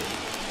designated hitter,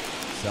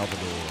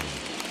 Salvador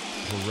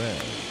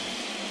Perez.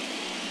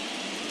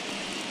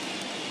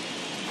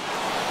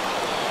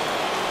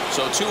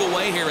 So 2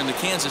 away here in the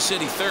Kansas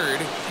City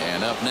 3rd.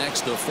 And up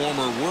next, the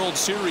former World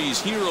Series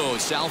hero,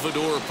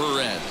 Salvador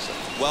Perez.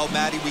 Well,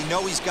 Matty, we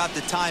know he's got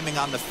the timing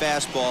on the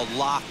fastball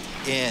locked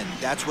in.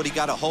 That's what he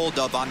got a hold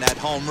of on that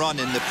home run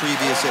in the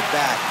previous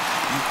at-bat.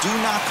 You do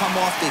not come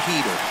off the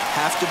heater.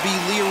 Have to be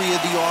leery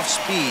of the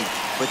off-speed,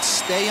 but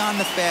stay on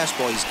the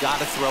fastball. He's got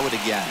to throw it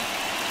again.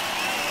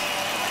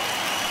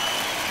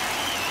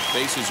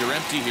 Bases are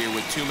empty here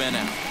with 2 men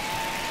out.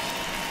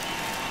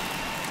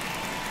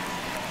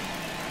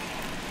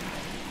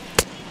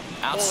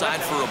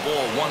 Outside for a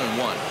ball,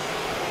 1-1.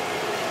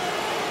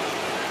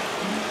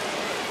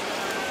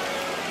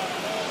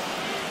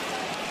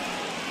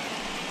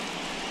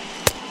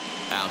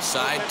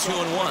 Outside,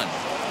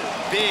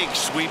 2-1. Big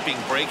sweeping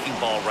breaking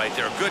ball right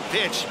there. A good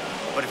pitch.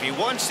 But if he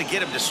wants to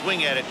get him to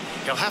swing at it,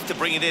 he'll have to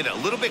bring it in a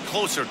little bit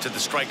closer to the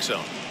strike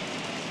zone.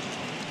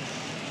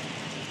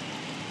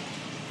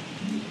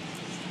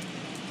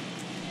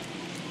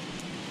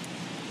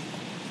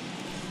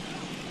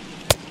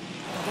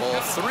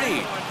 Ball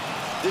 3.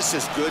 This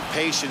is good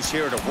patience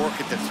here to work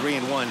at the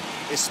 3-1,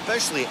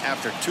 especially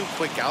after 2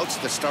 quick outs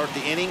to start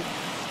the inning.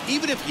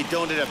 Even if you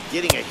don't end up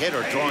getting a hit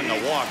or drawing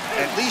a walk,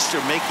 at least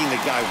you're making the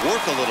guy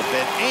work a little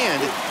bit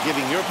and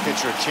giving your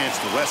pitcher a chance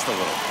to rest a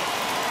little.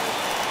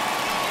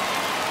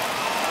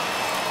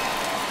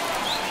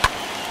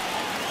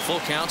 Full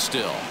count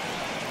still.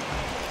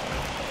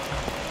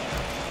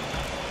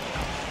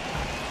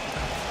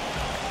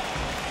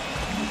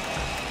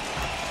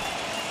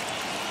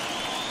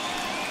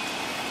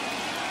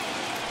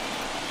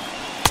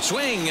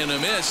 Swing and a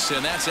miss,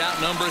 and that's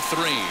out number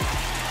 3.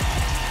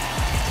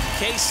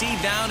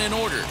 KC down in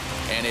order,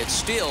 and it's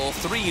still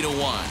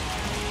 3-1.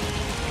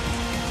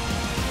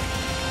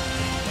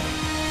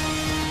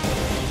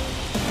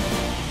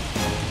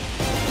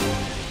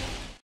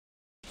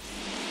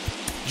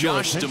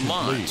 Josh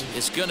DeMont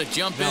is going to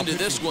jump into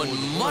this one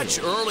much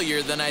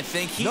earlier than I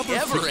think he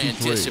ever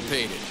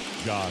anticipated.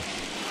 Josh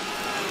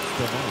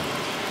DeMont.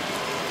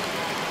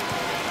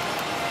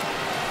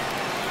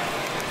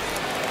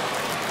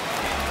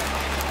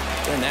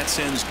 And that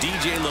sends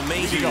DJ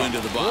LeMahieu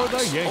into the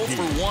box. 0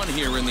 for 1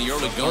 here in the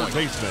early going.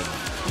 Third baseman,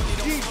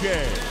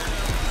 DJ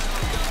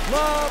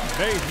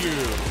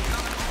Mayhew.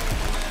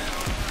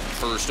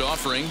 First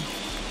offering.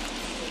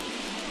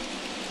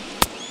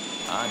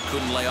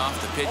 Couldn't lay off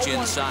the pitch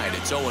inside.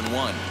 It's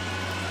 0-1.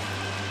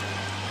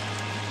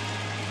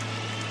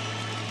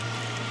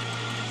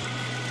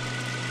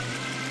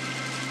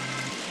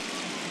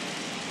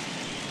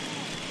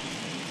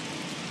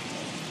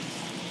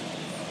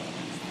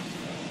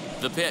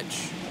 The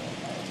pitch.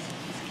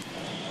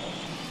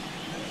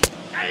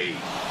 Hey.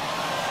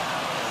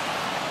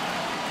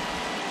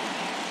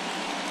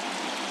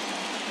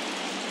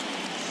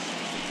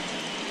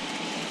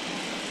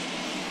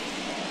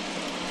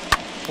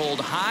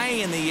 Pulled high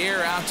in the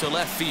air out to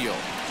left field.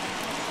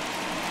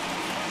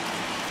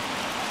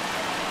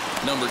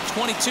 Number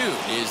 22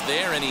 is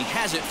there, and he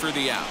has it for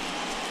the out.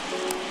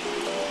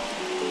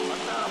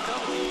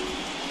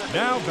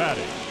 Now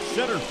batting,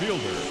 center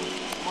fielder,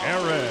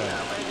 Aaron.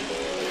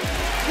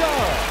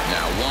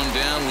 Now one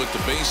down with the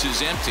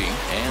bases empty,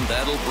 and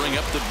that'll bring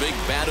up the big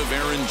bat of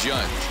Aaron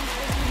Judge.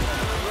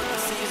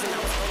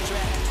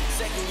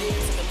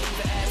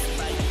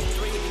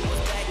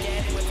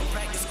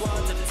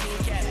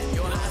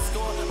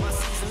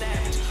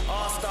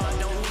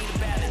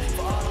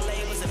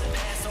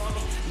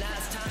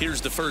 Here's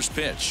the first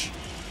pitch.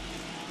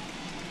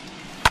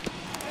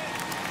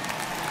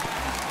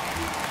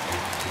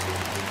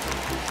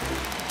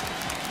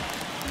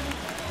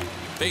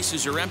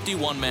 Bases are empty,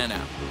 one man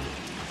out.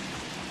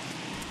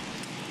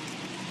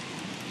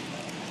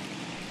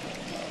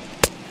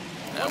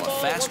 Now a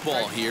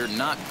fastball here,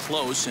 not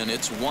close, and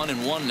it's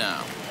 1-1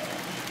 now.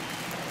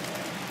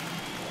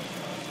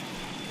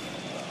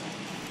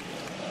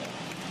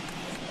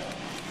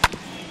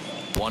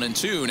 One and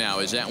two now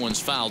as that one's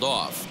fouled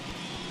off.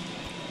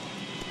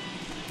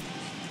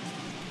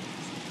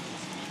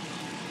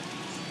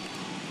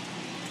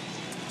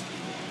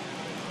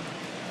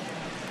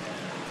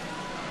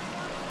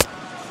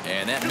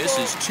 And that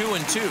misses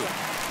 2-2.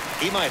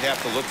 He might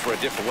have to look for a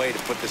different way to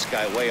put this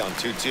guy away on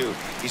 2-2.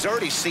 He's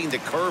already seen the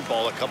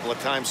curveball a couple of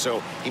times,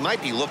 so he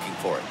might be looking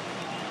for it.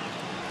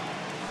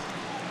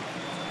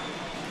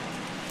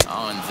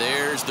 Oh, and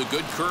there's the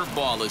good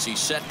curveball as he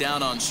set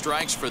down on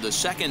strikes for the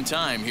second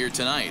time here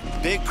tonight.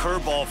 Big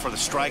curveball for the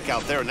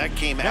strikeout there, and that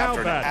came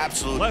after an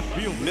absolute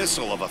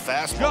missile of a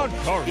fastball.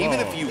 Even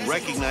if you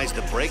recognize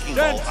the breaking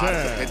ball out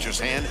of the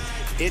pitcher's hand,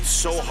 it's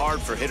so hard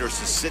for hitters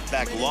to sit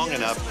back long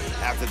enough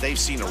after they've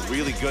seen a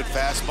really good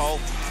fastball.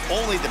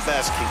 Only the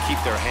best can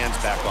keep their hands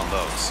back on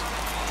those.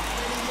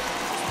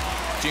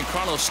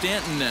 Giancarlo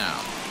Stanton now.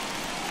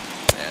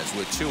 As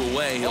with two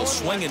away, he'll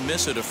swing and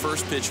miss at a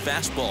first pitch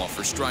fastball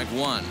for strike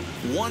one.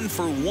 1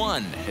 for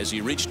 1 as he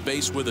reached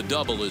base with a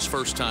double his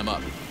first time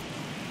up.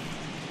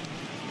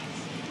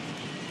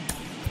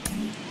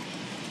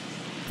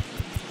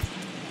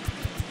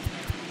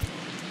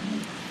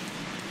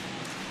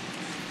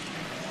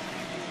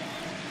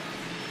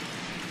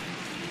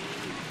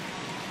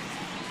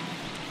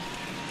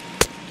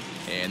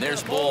 And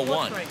there's ball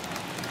one.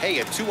 Hey,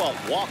 a 2-out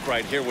walk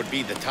right here would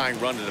be the tying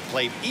run to the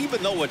plate.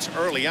 Even though it's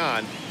early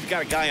on, you've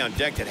got a guy on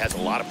deck that has a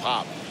lot of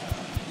pop.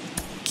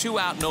 2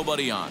 out,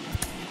 nobody on.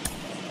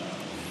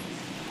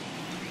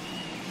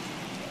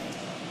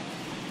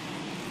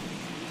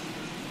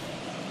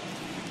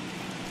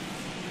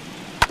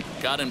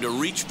 Got him to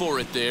reach for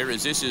it there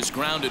as this is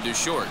grounded to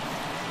short.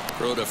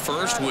 Throw to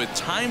first with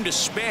time to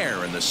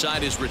spare, and the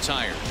side is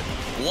retired.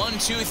 1,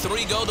 2,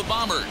 3 go the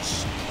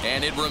Bombers.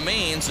 And it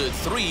remains a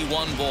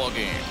 3-1 ball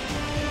game.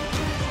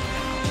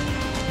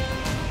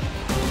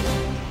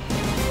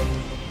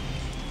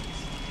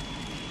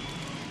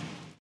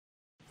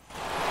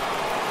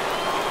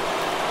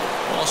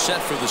 All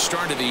set for the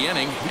start of the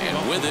inning,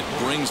 and with it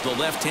brings the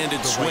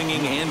left-handed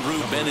swinging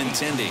Andrew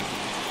Benintendi.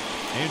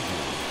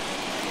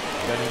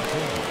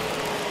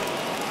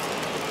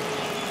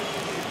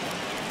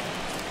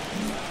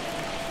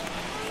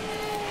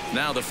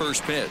 Now the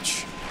first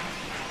pitch.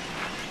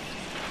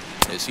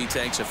 As he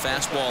takes a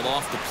fastball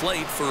off the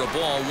plate for a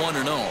ball 1-0.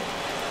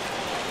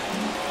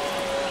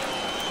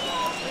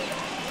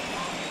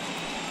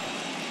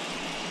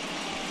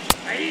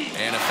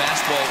 And a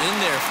fastball in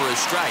there for a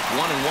strike,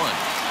 1-1.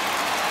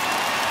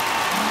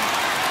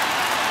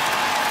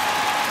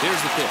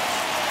 Here's the pitch.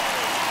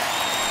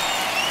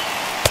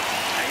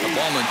 A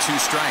ball and 2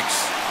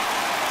 strikes.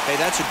 Hey,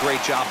 that's a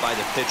great job by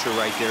the pitcher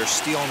right there,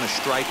 stealing a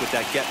strike with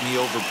that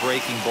get-me-over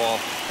breaking ball,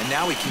 and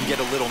now he can get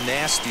a little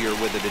nastier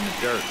with it in the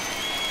dirt.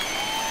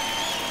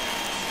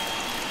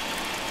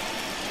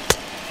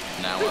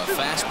 Now a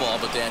fastball,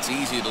 but that's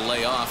easy to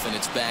lay off, and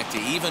it's back to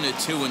even at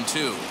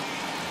 2-2.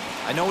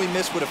 I know he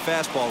missed with a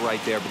fastball right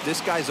there, but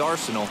this guy's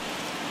arsenal,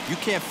 you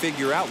can't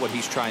figure out what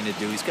he's trying to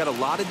do. He's got a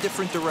lot of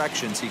different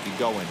directions he could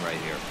go in right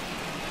here.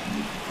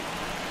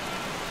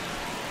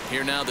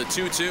 Here now the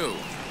 2-2.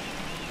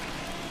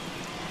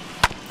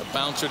 A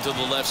bouncer to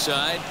the left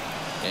side,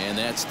 and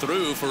that's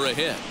through for a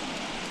hit.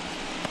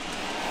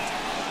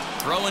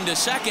 Throw into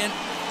second.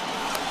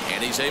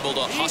 And he's able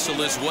to hustle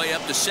his way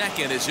up to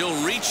second as he'll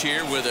reach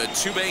here with a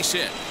 2-base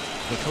hit.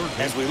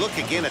 As we look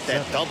again at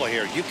that double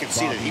here, you can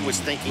see that he was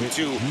thinking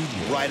too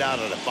right out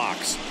of the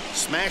box.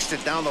 Smashed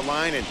it down the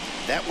line, and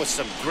that was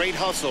some great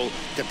hustle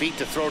to beat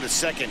the throw to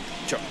second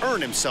to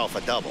earn himself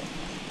a double.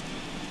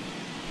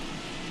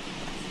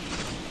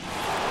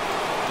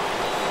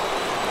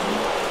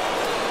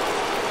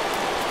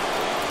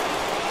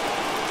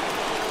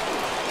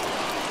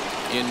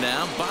 In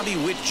now, Bobby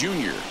Witt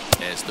Jr.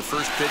 as the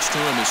first pitch to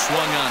him is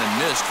swung on and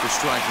missed for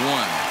strike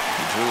one.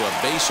 He drew a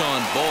base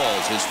on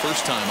balls his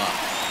first time up.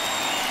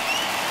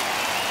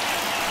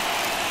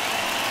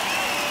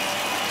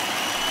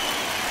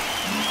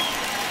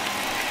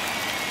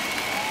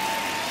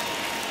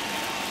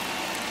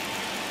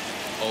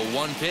 A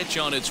one pitch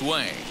on its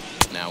way.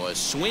 Now a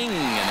swing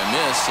and a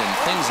miss, and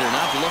things are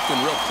not looking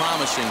real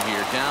promising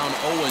here. Down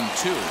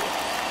 0-2.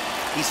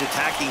 He's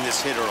attacking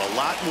this hitter a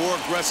lot more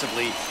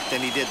aggressively than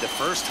he did the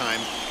first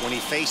time when he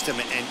faced him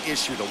and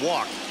issued a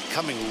walk,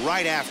 coming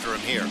right after him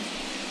here.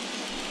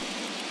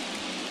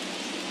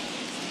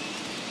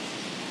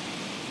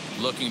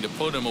 Looking to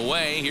put him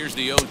away. Here's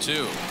the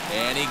 0-2,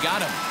 and he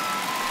got him.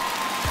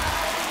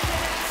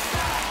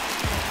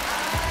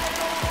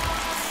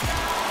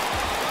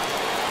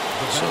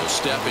 So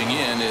stepping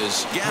in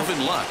is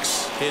Gavin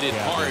Lux. Hit it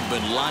hard,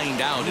 but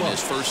lined out in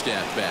his first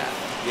at-bat.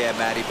 Yeah,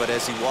 Matty, but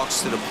as he walks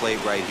to the plate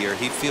right here,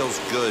 he feels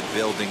good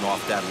building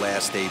off that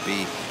last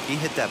AB. He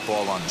hit that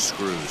ball on the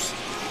screws.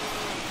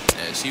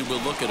 As he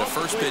will look at a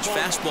first pitch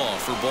fastball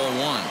for ball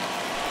one.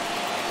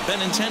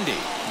 Benintendi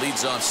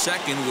leads off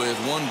second with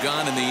one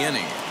gone in the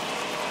inning.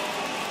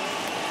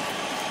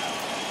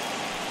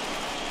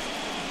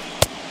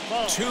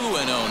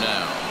 2-0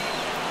 now.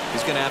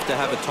 He's going to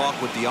have a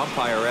talk with the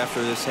umpire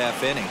after this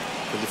half inning,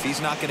 because if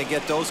he's not going to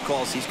get those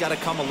calls, he's got to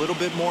come a little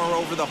bit more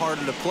over the heart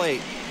of the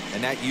plate.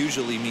 And that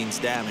usually means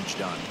damage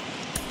done.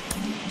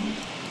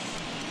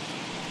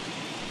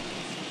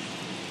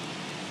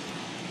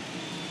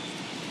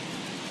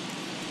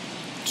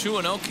 Two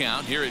 2-0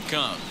 count. Here it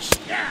comes.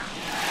 Yeah.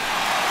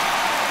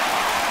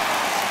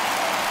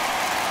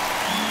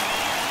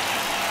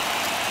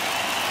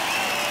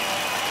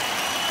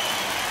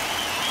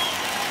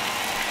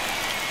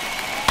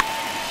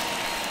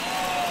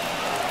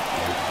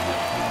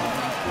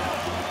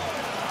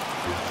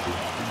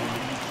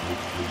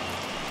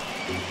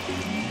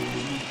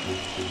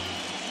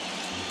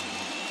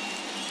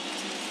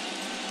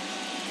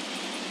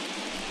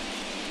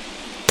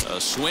 A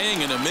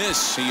swing and a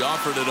miss. He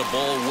offered it a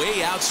ball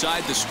way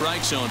outside the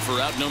strike zone for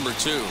out number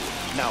 2.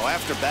 Now,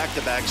 after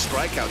back-to-back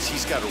strikeouts,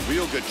 he's got a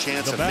real good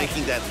chance of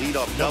making that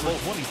leadoff double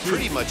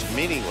pretty much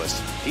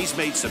meaningless. He's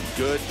made some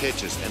good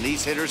pitches, and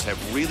these hitters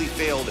have really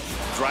failed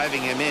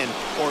driving him in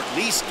or at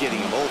least getting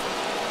him over.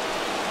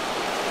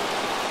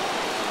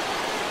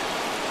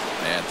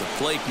 At the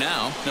plate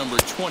now, number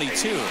 22.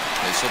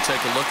 As he'll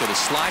take a look at a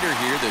slider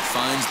here that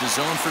finds the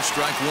zone for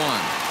strike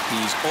one.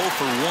 He's 0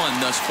 for 1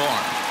 thus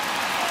far.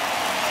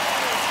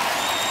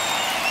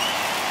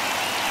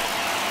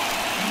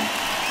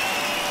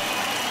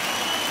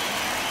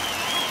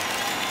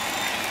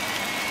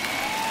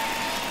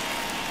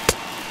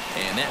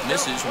 And that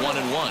misses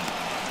 1-1.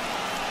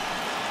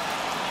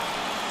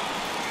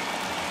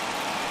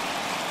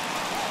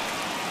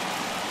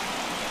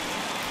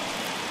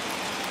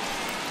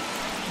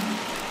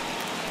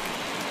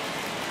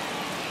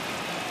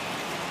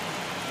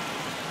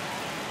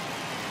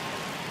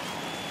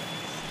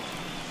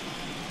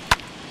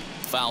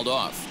 Fouled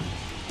off.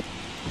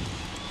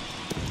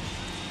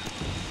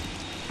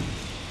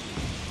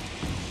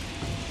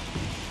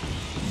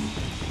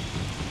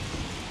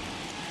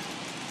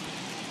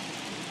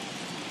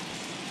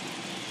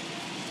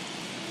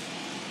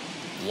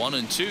 One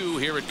and two.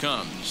 Here it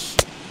comes.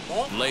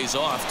 Lays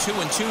off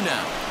 2-2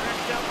 now.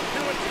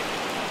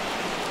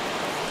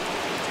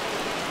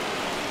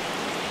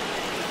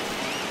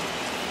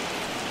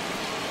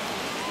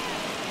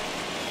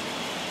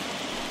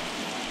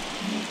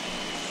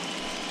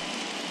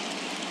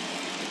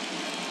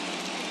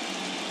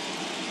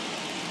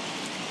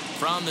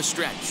 From the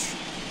stretch.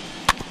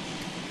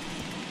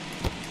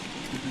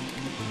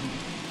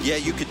 Yeah,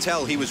 you could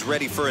tell he was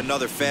ready for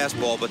another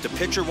fastball, but the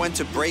pitcher went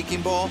to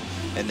breaking ball,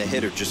 and the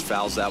hitter just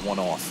fouls that one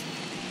off.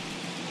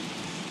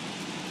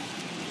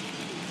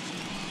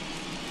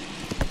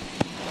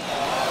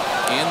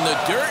 In the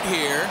dirt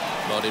here,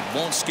 but it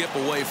won't skip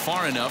away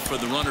far enough for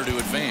the runner to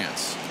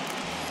advance.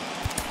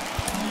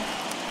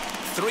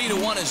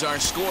 3-1 is our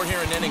score here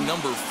in inning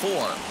number 4.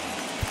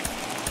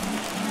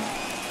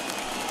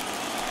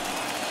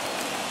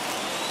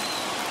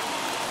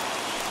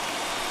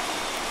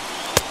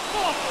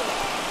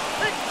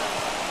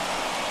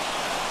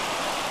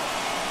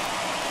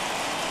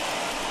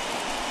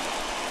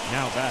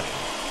 Now batting,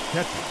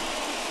 catcher,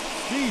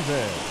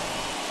 Steven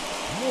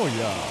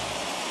Moya.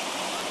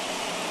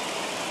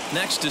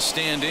 Next to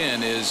stand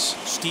in is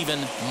Steven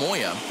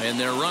Moya, and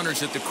they're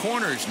runners at the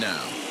corners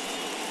now.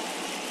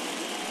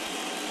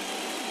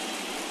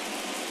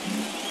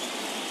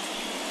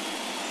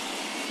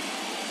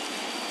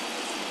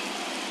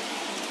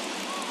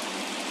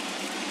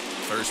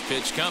 First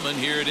pitch coming.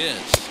 Here it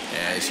is.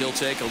 As he'll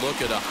take a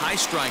look at a high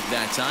strike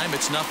that time.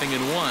 It's 0-1.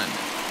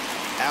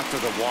 After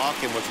the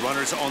walk and with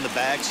runners on the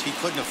bags, he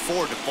couldn't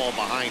afford to fall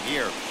behind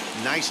here.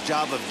 Nice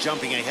job of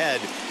jumping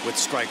ahead with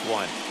strike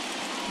one.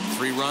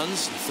 3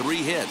 runs, 3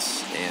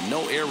 hits, and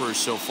no errors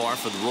so far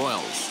for the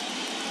Royals.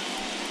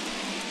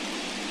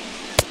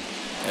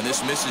 And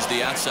this misses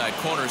the outside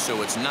corner,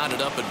 so it's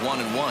knotted up at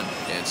 1-1.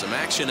 And some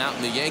action out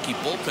in the Yankee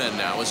bullpen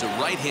now as a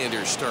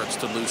right-hander starts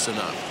to loosen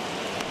up.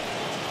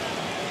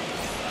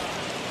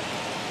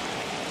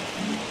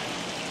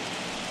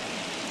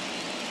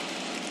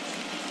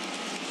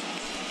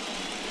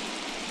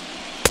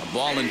 A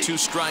ball and 2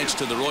 strikes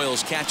to the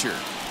Royals catcher.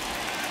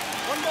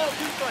 1 ball, 2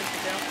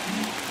 strikes, down.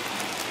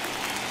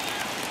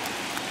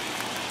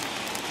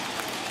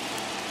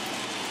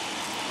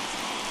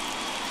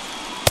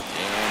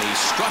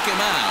 Struck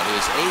him out,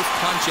 his 8th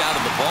punch out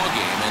of the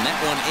ballgame, and that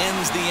one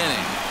ends the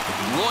inning.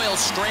 Royals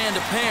strand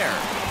a pair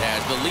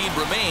as the lead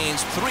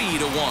remains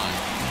 3-1.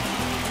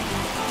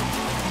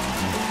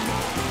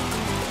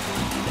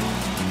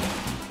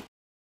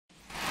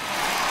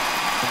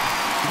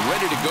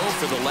 Ready to go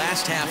for the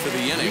last half of the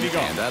inning,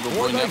 and that'll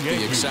bring up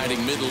the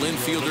exciting middle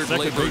infielder,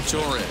 Gleyber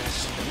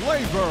Torres.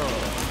 Gleyber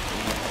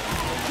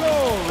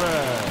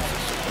Torres.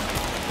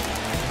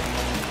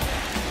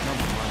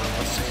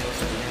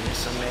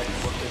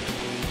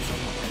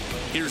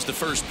 Here's the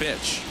first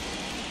pitch.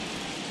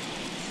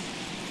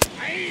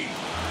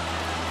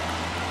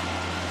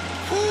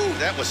 Whew,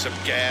 that was some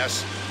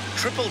gas.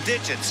 Triple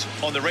digits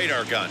on the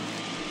radar gun.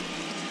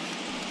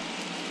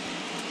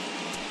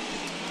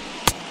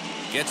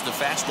 Gets the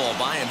fastball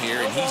by him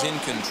here, and he's in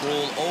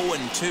control.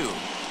 0-2.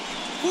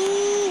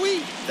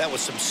 Woo-wee. That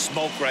was some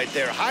smoke right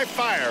there. High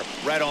fire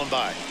right on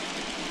by.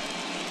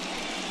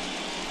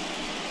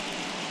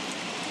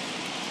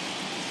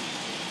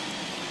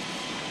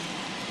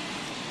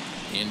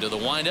 Into the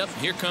windup.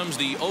 Here comes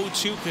the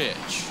 0-2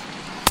 pitch.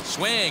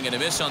 Swing and a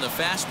miss on the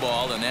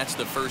fastball, and that's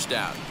the first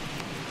out.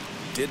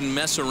 Didn't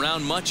mess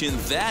around much in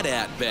that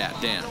at-bat,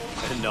 Dan.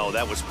 No,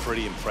 that was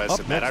pretty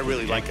impressive, man. I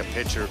really like a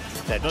pitcher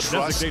that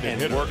trusts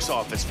and works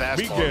off his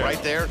fastball.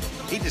 Right there,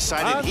 he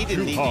decided he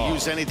didn't need to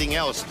use anything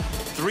else.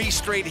 3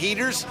 straight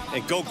heaters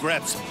and go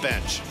grab some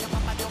bench.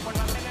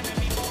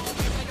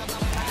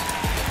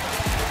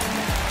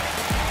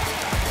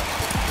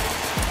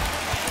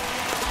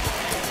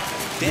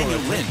 Daniel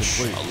Lynch,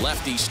 a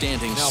lefty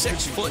standing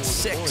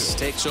 6'6",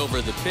 takes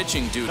over the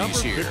pitching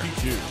duties here.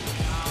 52,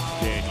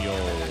 Daniel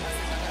Lynch.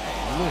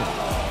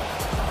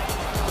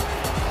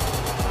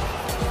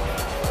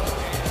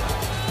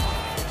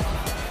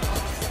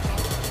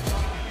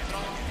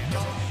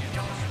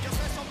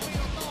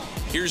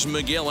 Here's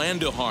Miguel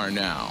Andujar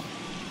now,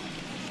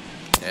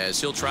 as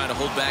he'll try to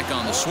hold back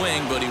on the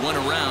swing, but he went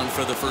around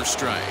for the first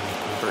strike.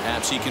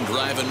 Perhaps he can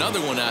drive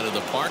another one out of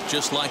the park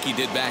just like he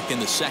did back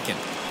in the second.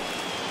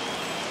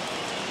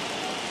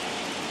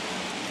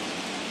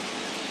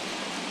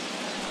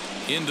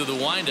 Into the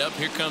windup.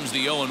 Here comes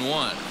the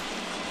 0-1.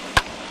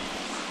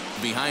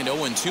 Behind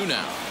 0-2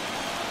 now.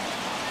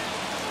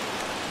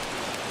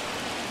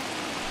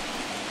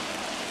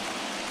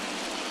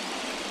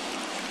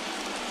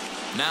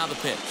 Now the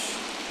pitch.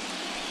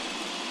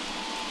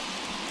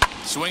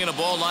 Swinging a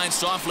ball line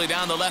softly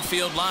down the left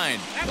field line,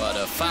 but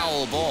a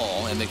foul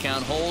ball, and the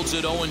count holds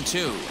at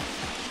 0-2.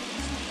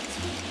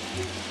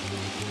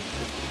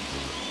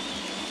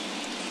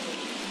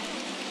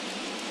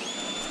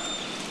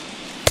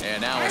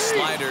 And now a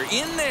slider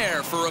in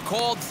there for a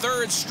called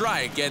third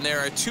strike, and there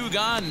are 2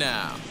 gone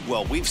now.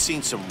 Well, we've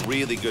seen some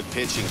really good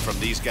pitching from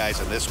these guys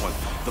in this one.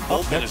 The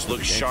bullpen has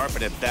looked sharp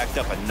and it backed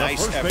up a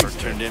nice effort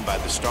turned in by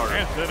the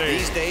starter.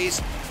 These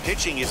days,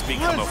 pitching has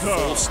become a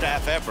full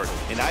staff effort,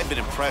 and I've been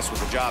impressed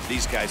with the job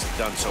these guys have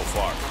done so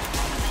far.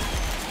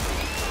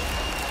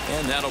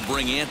 And that'll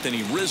bring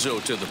Anthony Rizzo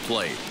to the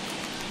plate.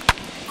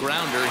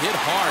 Grounder hit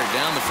hard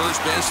down the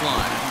first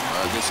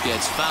baseline. This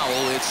gets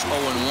foul. It's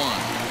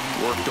 0-1.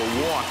 Worked a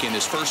walk in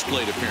his first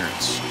plate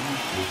appearance.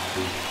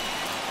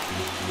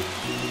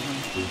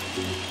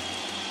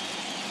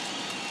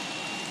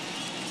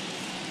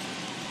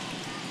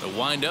 The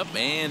windup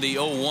and the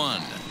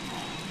 0-1.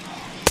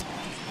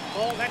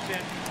 Oh, that's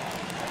it.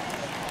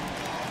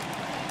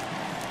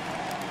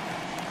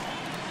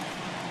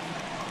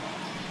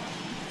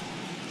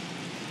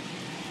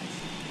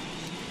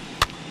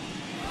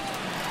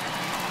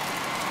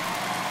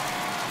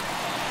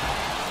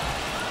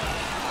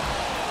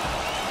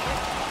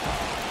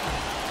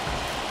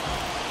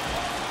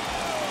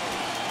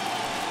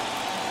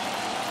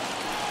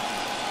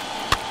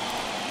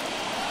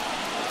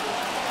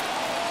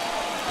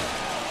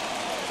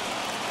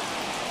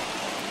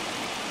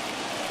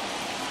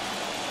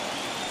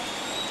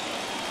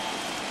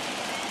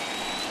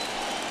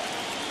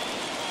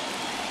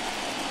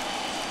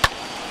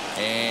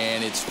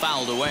 And it's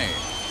fouled away.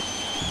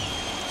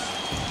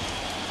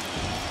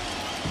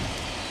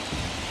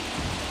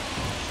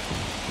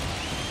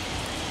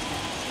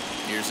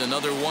 Here's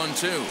another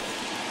 1-2.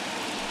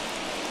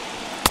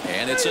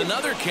 And it's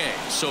another K.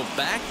 So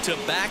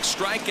back-to-back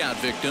strikeout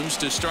victims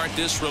to start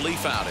this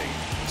relief outing.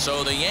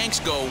 So the Yanks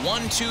go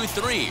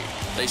 1-2-3.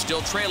 They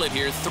still trail it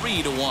here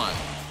 3-1.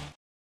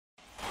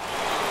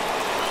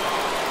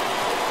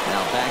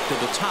 Now back to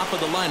the top of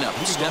the lineup.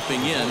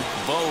 Stepping in,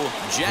 Bo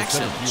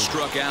Jackson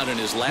struck out in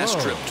his last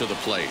trip to the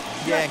plate.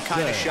 Yeah, and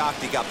kind of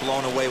shocked he got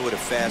blown away with a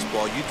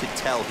fastball. You could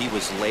tell he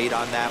was late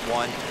on that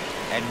one.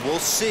 And we'll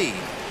see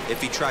if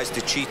he tries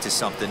to cheat to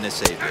something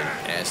this evening.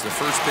 As the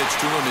first pitch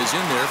to him is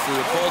in there for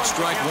a called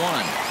strike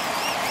one.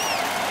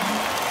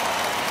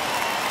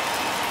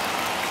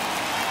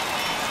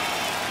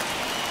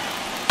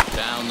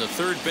 Down the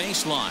third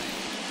baseline.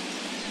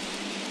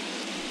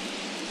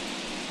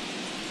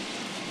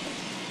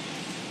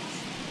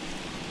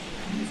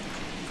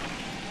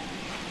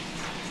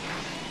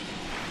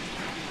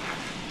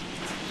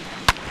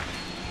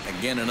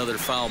 Again, another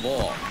foul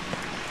ball.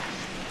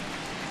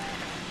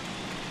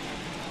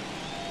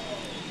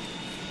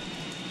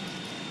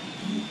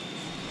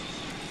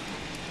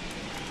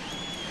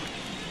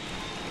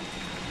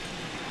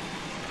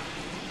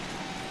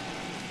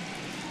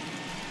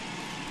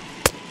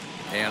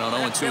 And on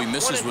 0-2, he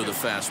misses with a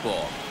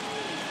fastball.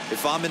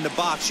 If I'm in the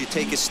box, you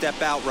take a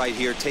step out right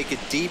here. Take a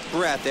deep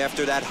breath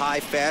after that high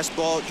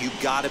fastball. You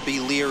got to be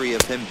leery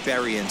of him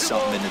burying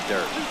something in the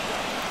dirt.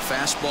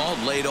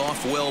 Fastball laid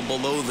off well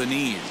below the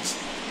knees.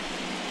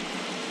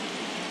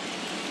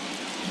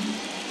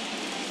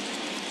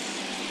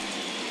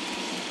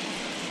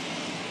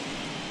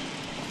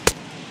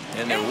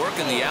 And they're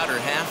working the outer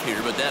half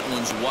here, but that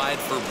one's wide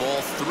for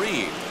ball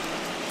 3.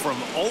 From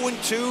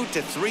 0-2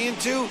 to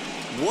 3-2,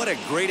 what a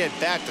great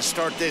at-bat to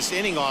start this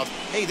inning off.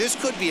 Hey, this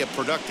could be a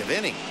productive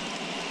inning.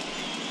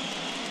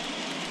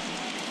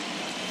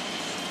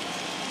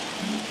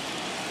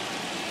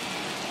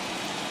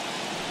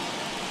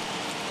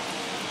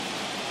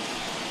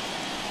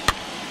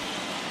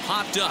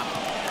 Popped up.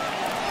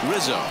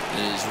 Rizzo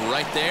is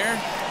right there.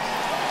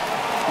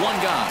 One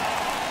gone.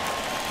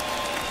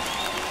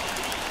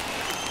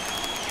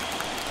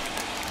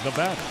 The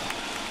batter,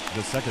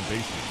 the second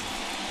baseman,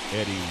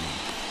 Eddie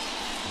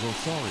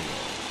Rosario.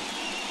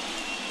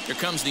 Here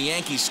comes the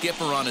Yankee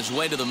skipper on his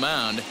way to the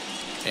mound,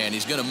 and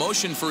he's going to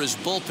motion for his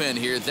bullpen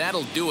here.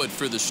 That'll do it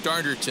for the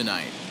starter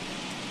tonight.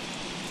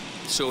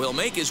 So he'll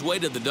make his way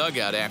to the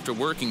dugout after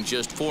working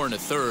just 4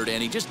 1/3,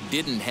 and he just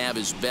didn't have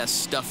his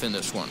best stuff in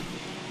this one.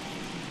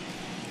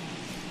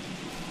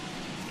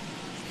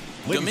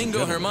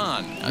 Domingo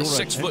Germán, a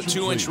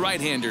 6'2"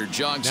 right-hander,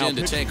 jogs in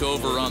to take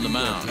over on the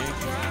mound.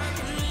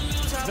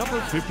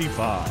 Number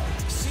 55,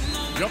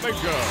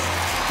 Domingo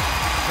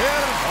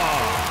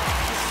Germán.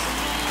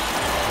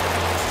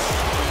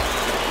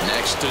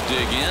 Next to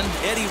dig in,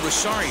 Eddie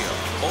Rosario.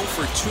 0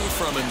 for 2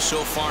 from him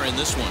so far in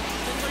this one.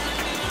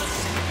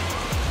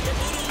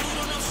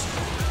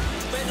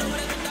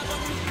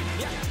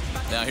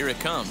 Now here it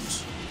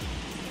comes.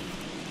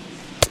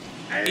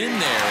 In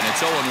there, and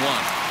it's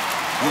 0-1.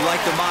 You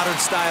like the modern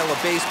style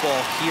of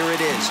baseball, here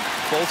it is.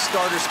 Both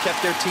starters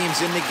kept their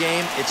teams in the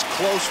game. It's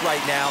close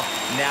right now.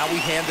 Now we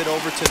hand it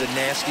over to the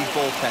nasty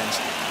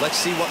bullpens. Let's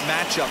see what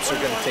matchups are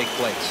going to take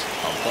place.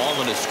 A ball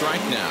and a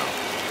strike now.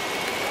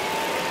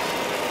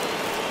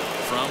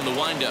 From the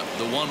windup,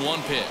 the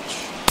 1-1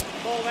 pitch.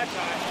 Ball that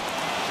time.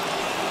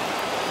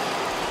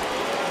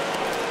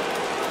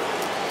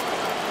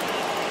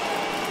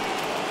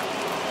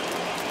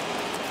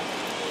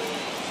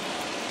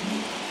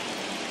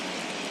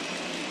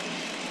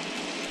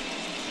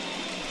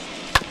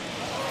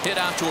 Hit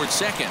out towards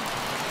second.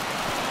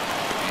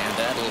 And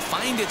that'll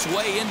find its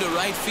way into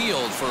right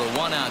field for a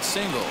 1-out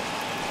single.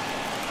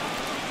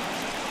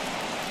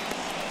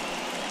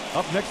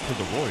 Up next for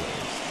the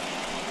Royals,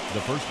 the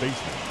first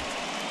baseman,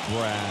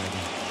 Brad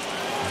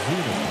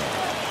Zunica.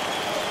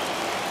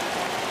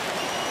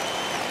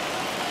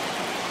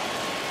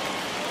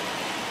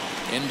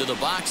 Into the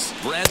box,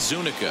 Brad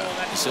Zunica.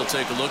 As he'll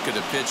take a look at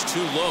a pitch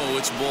too low,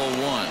 it's ball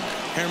 1.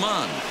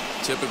 Germán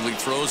typically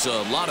throws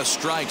a lot of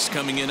strikes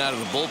coming in out of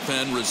the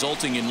bullpen,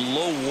 resulting in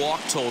low walk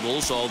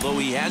totals, although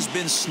he has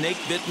been snake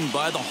bitten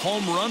by the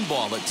home run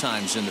ball at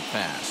times in the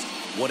past.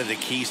 One of the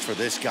keys for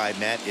this guy,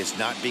 Matt, is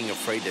not being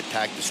afraid to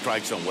attack the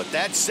strike zone. With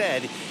that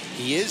said,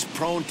 he is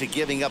prone to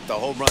giving up the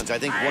home runs. I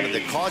think one of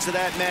the cause of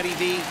that, Matty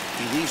V,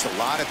 he leaves a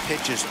lot of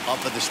pitches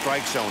up in the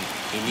strike zone.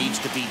 He needs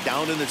to be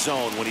down in the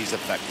zone when he's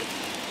effective.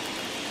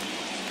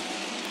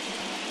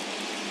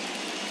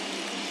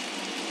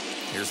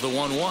 Here's the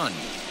 1-1.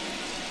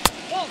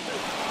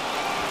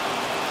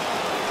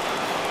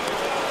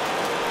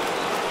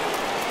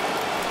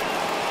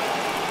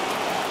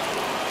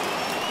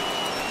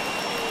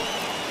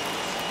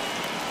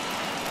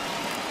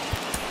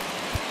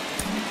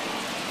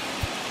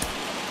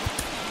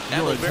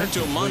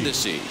 Alberto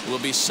Mondesi will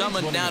be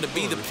summoned now to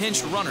be the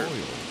pinch runner.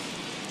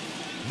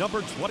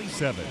 Number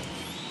 27,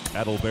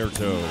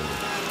 Adalberto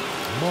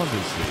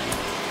Mondesi.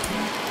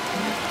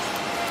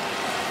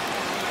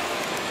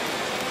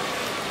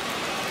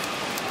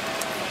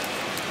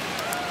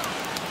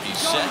 He's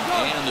set,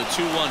 and the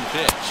 2-1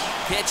 pitch.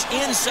 Pitch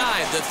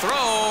inside. The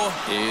throw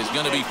is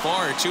going to be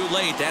far too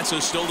late. That's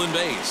a stolen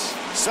base.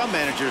 Some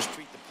managers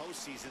treat the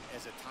postseason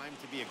as a time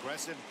to be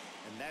aggressive,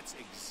 and that's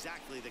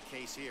exactly the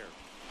case here.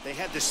 They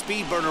had the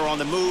speed burner on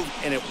the move,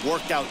 and it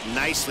worked out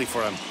nicely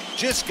for him.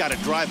 Just got to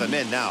drive him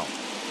in now.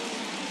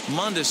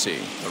 Mondesi,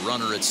 the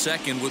runner at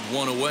second with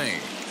one away.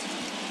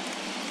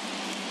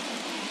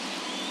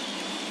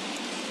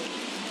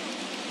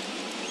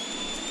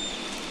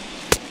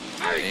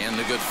 And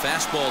the good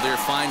fastball there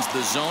finds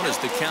the zone as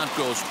the count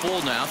goes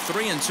full now,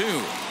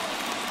 3-2.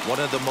 One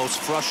of the most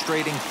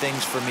frustrating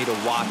things for me to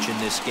watch in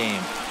this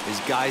game is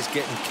guys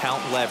getting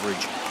count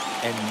leverage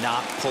and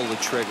not pull the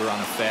trigger on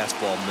a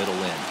fastball middle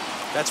in.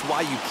 That's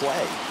why you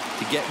play,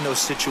 to get in those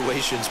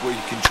situations where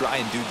you can try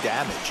and do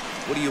damage.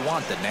 What do you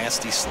want, the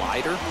nasty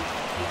slider?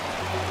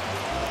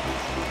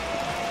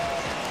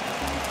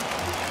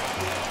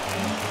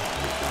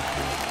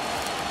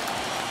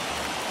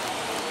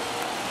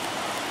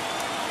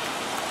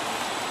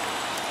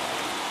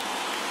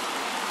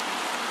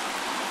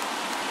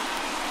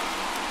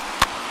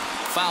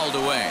 Fouled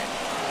away.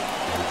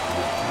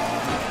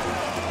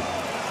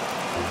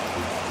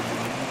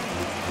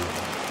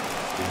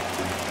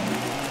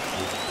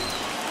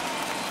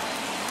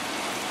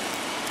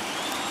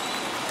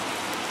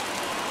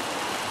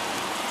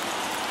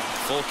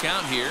 Full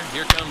count here.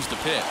 Here comes the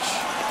pitch.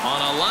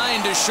 On a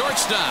line to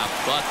shortstop,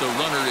 but the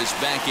runner is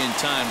back in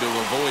time to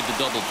avoid the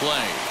double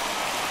play.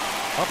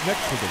 Up next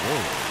for the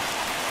Royals,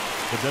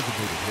 the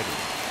designated hitter,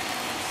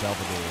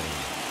 Salvador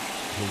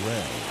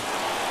Perez.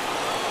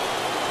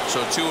 So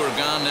two are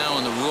gone now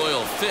in the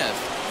Royal fifth.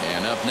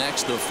 And up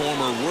next, the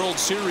former World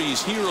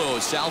Series hero,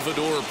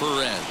 Salvador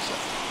Perez.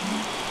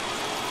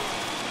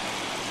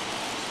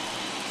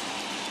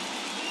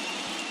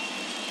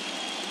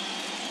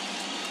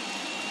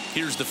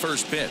 Here's the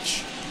first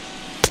pitch.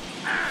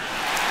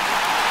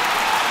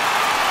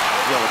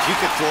 Well, if you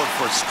could throw it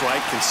for a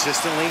strike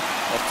consistently,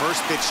 a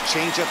first pitch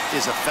changeup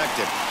is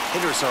effective.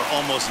 Hitters are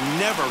almost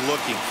never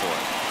looking for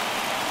it.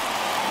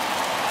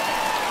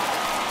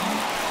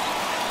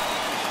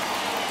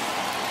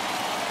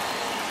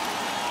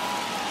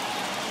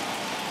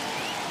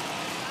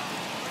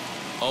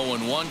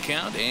 0-1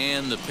 count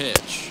and the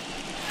pitch.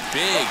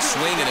 Big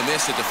swing and a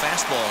miss at the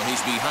fastball.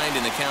 He's behind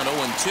in the count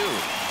 0-2.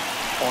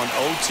 On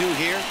 0-2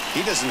 here,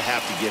 he doesn't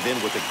have to give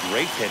in with a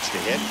great pitch to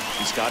hit.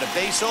 He's got a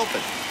base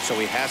open, so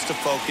he has to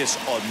focus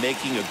on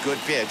making a good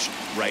pitch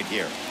right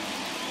here.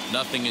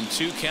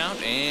 0-2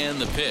 count and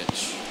the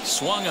pitch.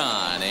 Swung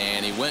on,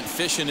 and he went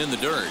fishing in the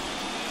dirt.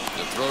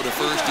 The throw to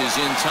first is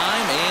in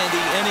time, and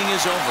the inning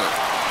is over.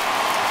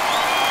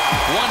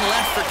 One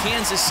left for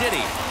Kansas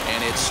City,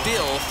 and it's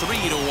still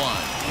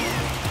 3-1.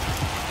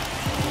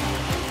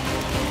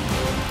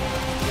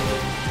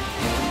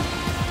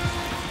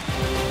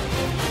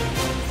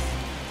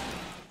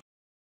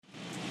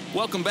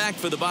 Welcome back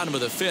for the bottom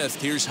of the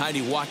fifth. Here's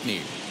Heidi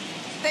Wackney.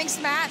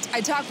 Thanks, Matt.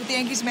 I talked with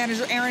Yankees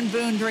manager Aaron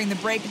Boone during the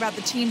break about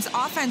the team's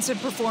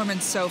offensive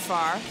performance so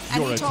far,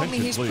 and he told me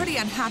he's pretty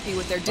unhappy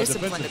with their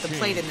discipline at the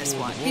plate in this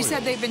one. He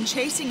said they've been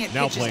chasing it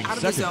pitches out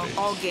of the zone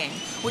all game,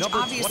 which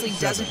obviously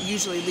doesn't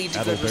usually lead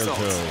to good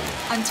results.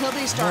 Until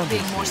they start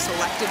being more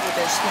selective with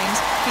their swings,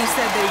 he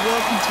said they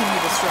will continue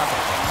to struggle.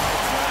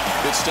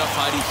 Good stuff,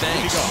 Heidi.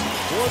 Thanks.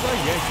 For the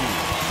Yankees,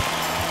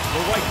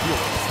 the right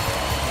fielder,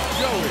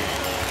 Joey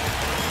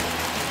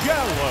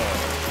Gallo.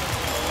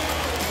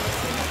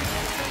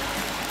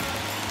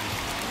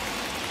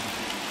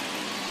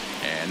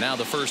 And now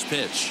the first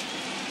pitch.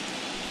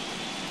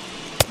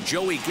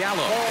 Joey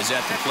Gallo is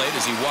at the plate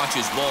as he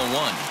watches ball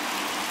one.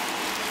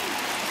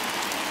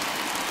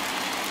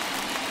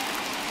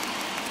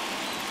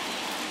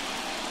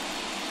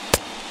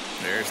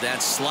 There's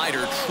that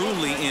slider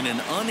truly in an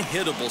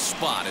unhittable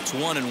spot. It's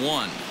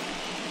 1-1.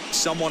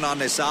 Someone on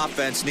this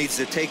offense needs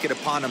to take it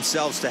upon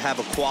themselves to have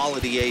a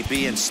quality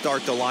AB and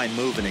start the line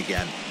moving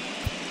again.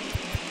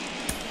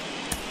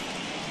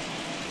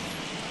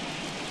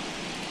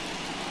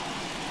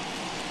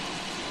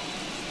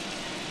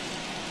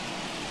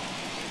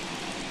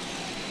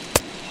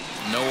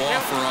 No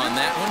offer on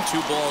that one.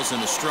 2 balls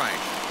and a strike.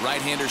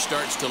 Right-hander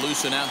starts to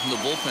loosen out in the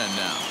bullpen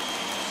now.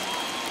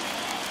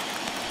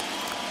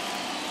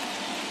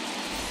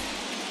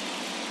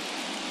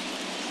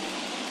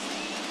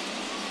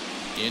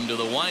 Into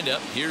the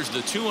windup. Here's the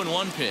 2-1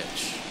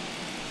 pitch.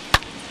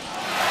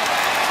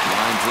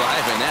 Line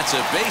drive, and that's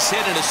a base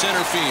hit into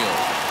center field.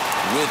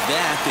 With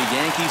that, the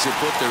Yankees have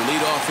put their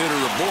leadoff hitter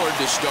aboard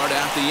to start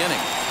out the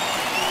inning.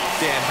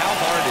 Dan, how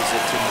hard is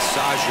it to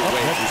massage your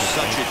way through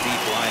such a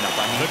deep lineup?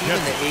 I mean,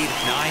 even the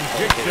 8-9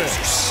 hole hitters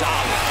are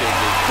solid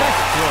figures.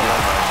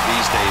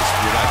 These days,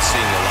 you're not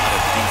seeing a lot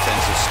of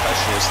defensive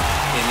specialists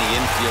in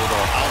the infield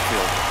or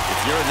outfield. If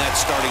you're in that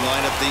starting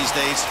lineup these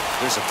days,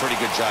 there's a pretty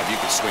good job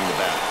you can swing the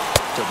bat.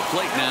 To the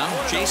plate now,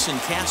 Jason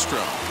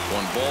Castro.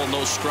 1 ball,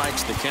 no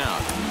strikes the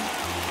count.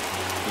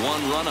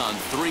 1 run on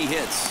 3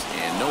 hits,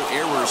 and no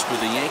errors for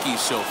the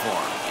Yankees so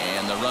far.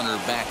 And the runner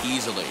back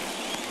easily.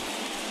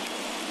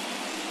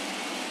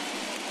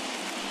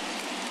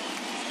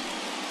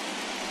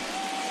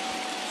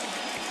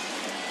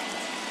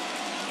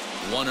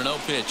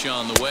 1-0 pitch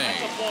on the way.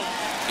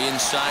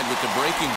 Inside with the breaking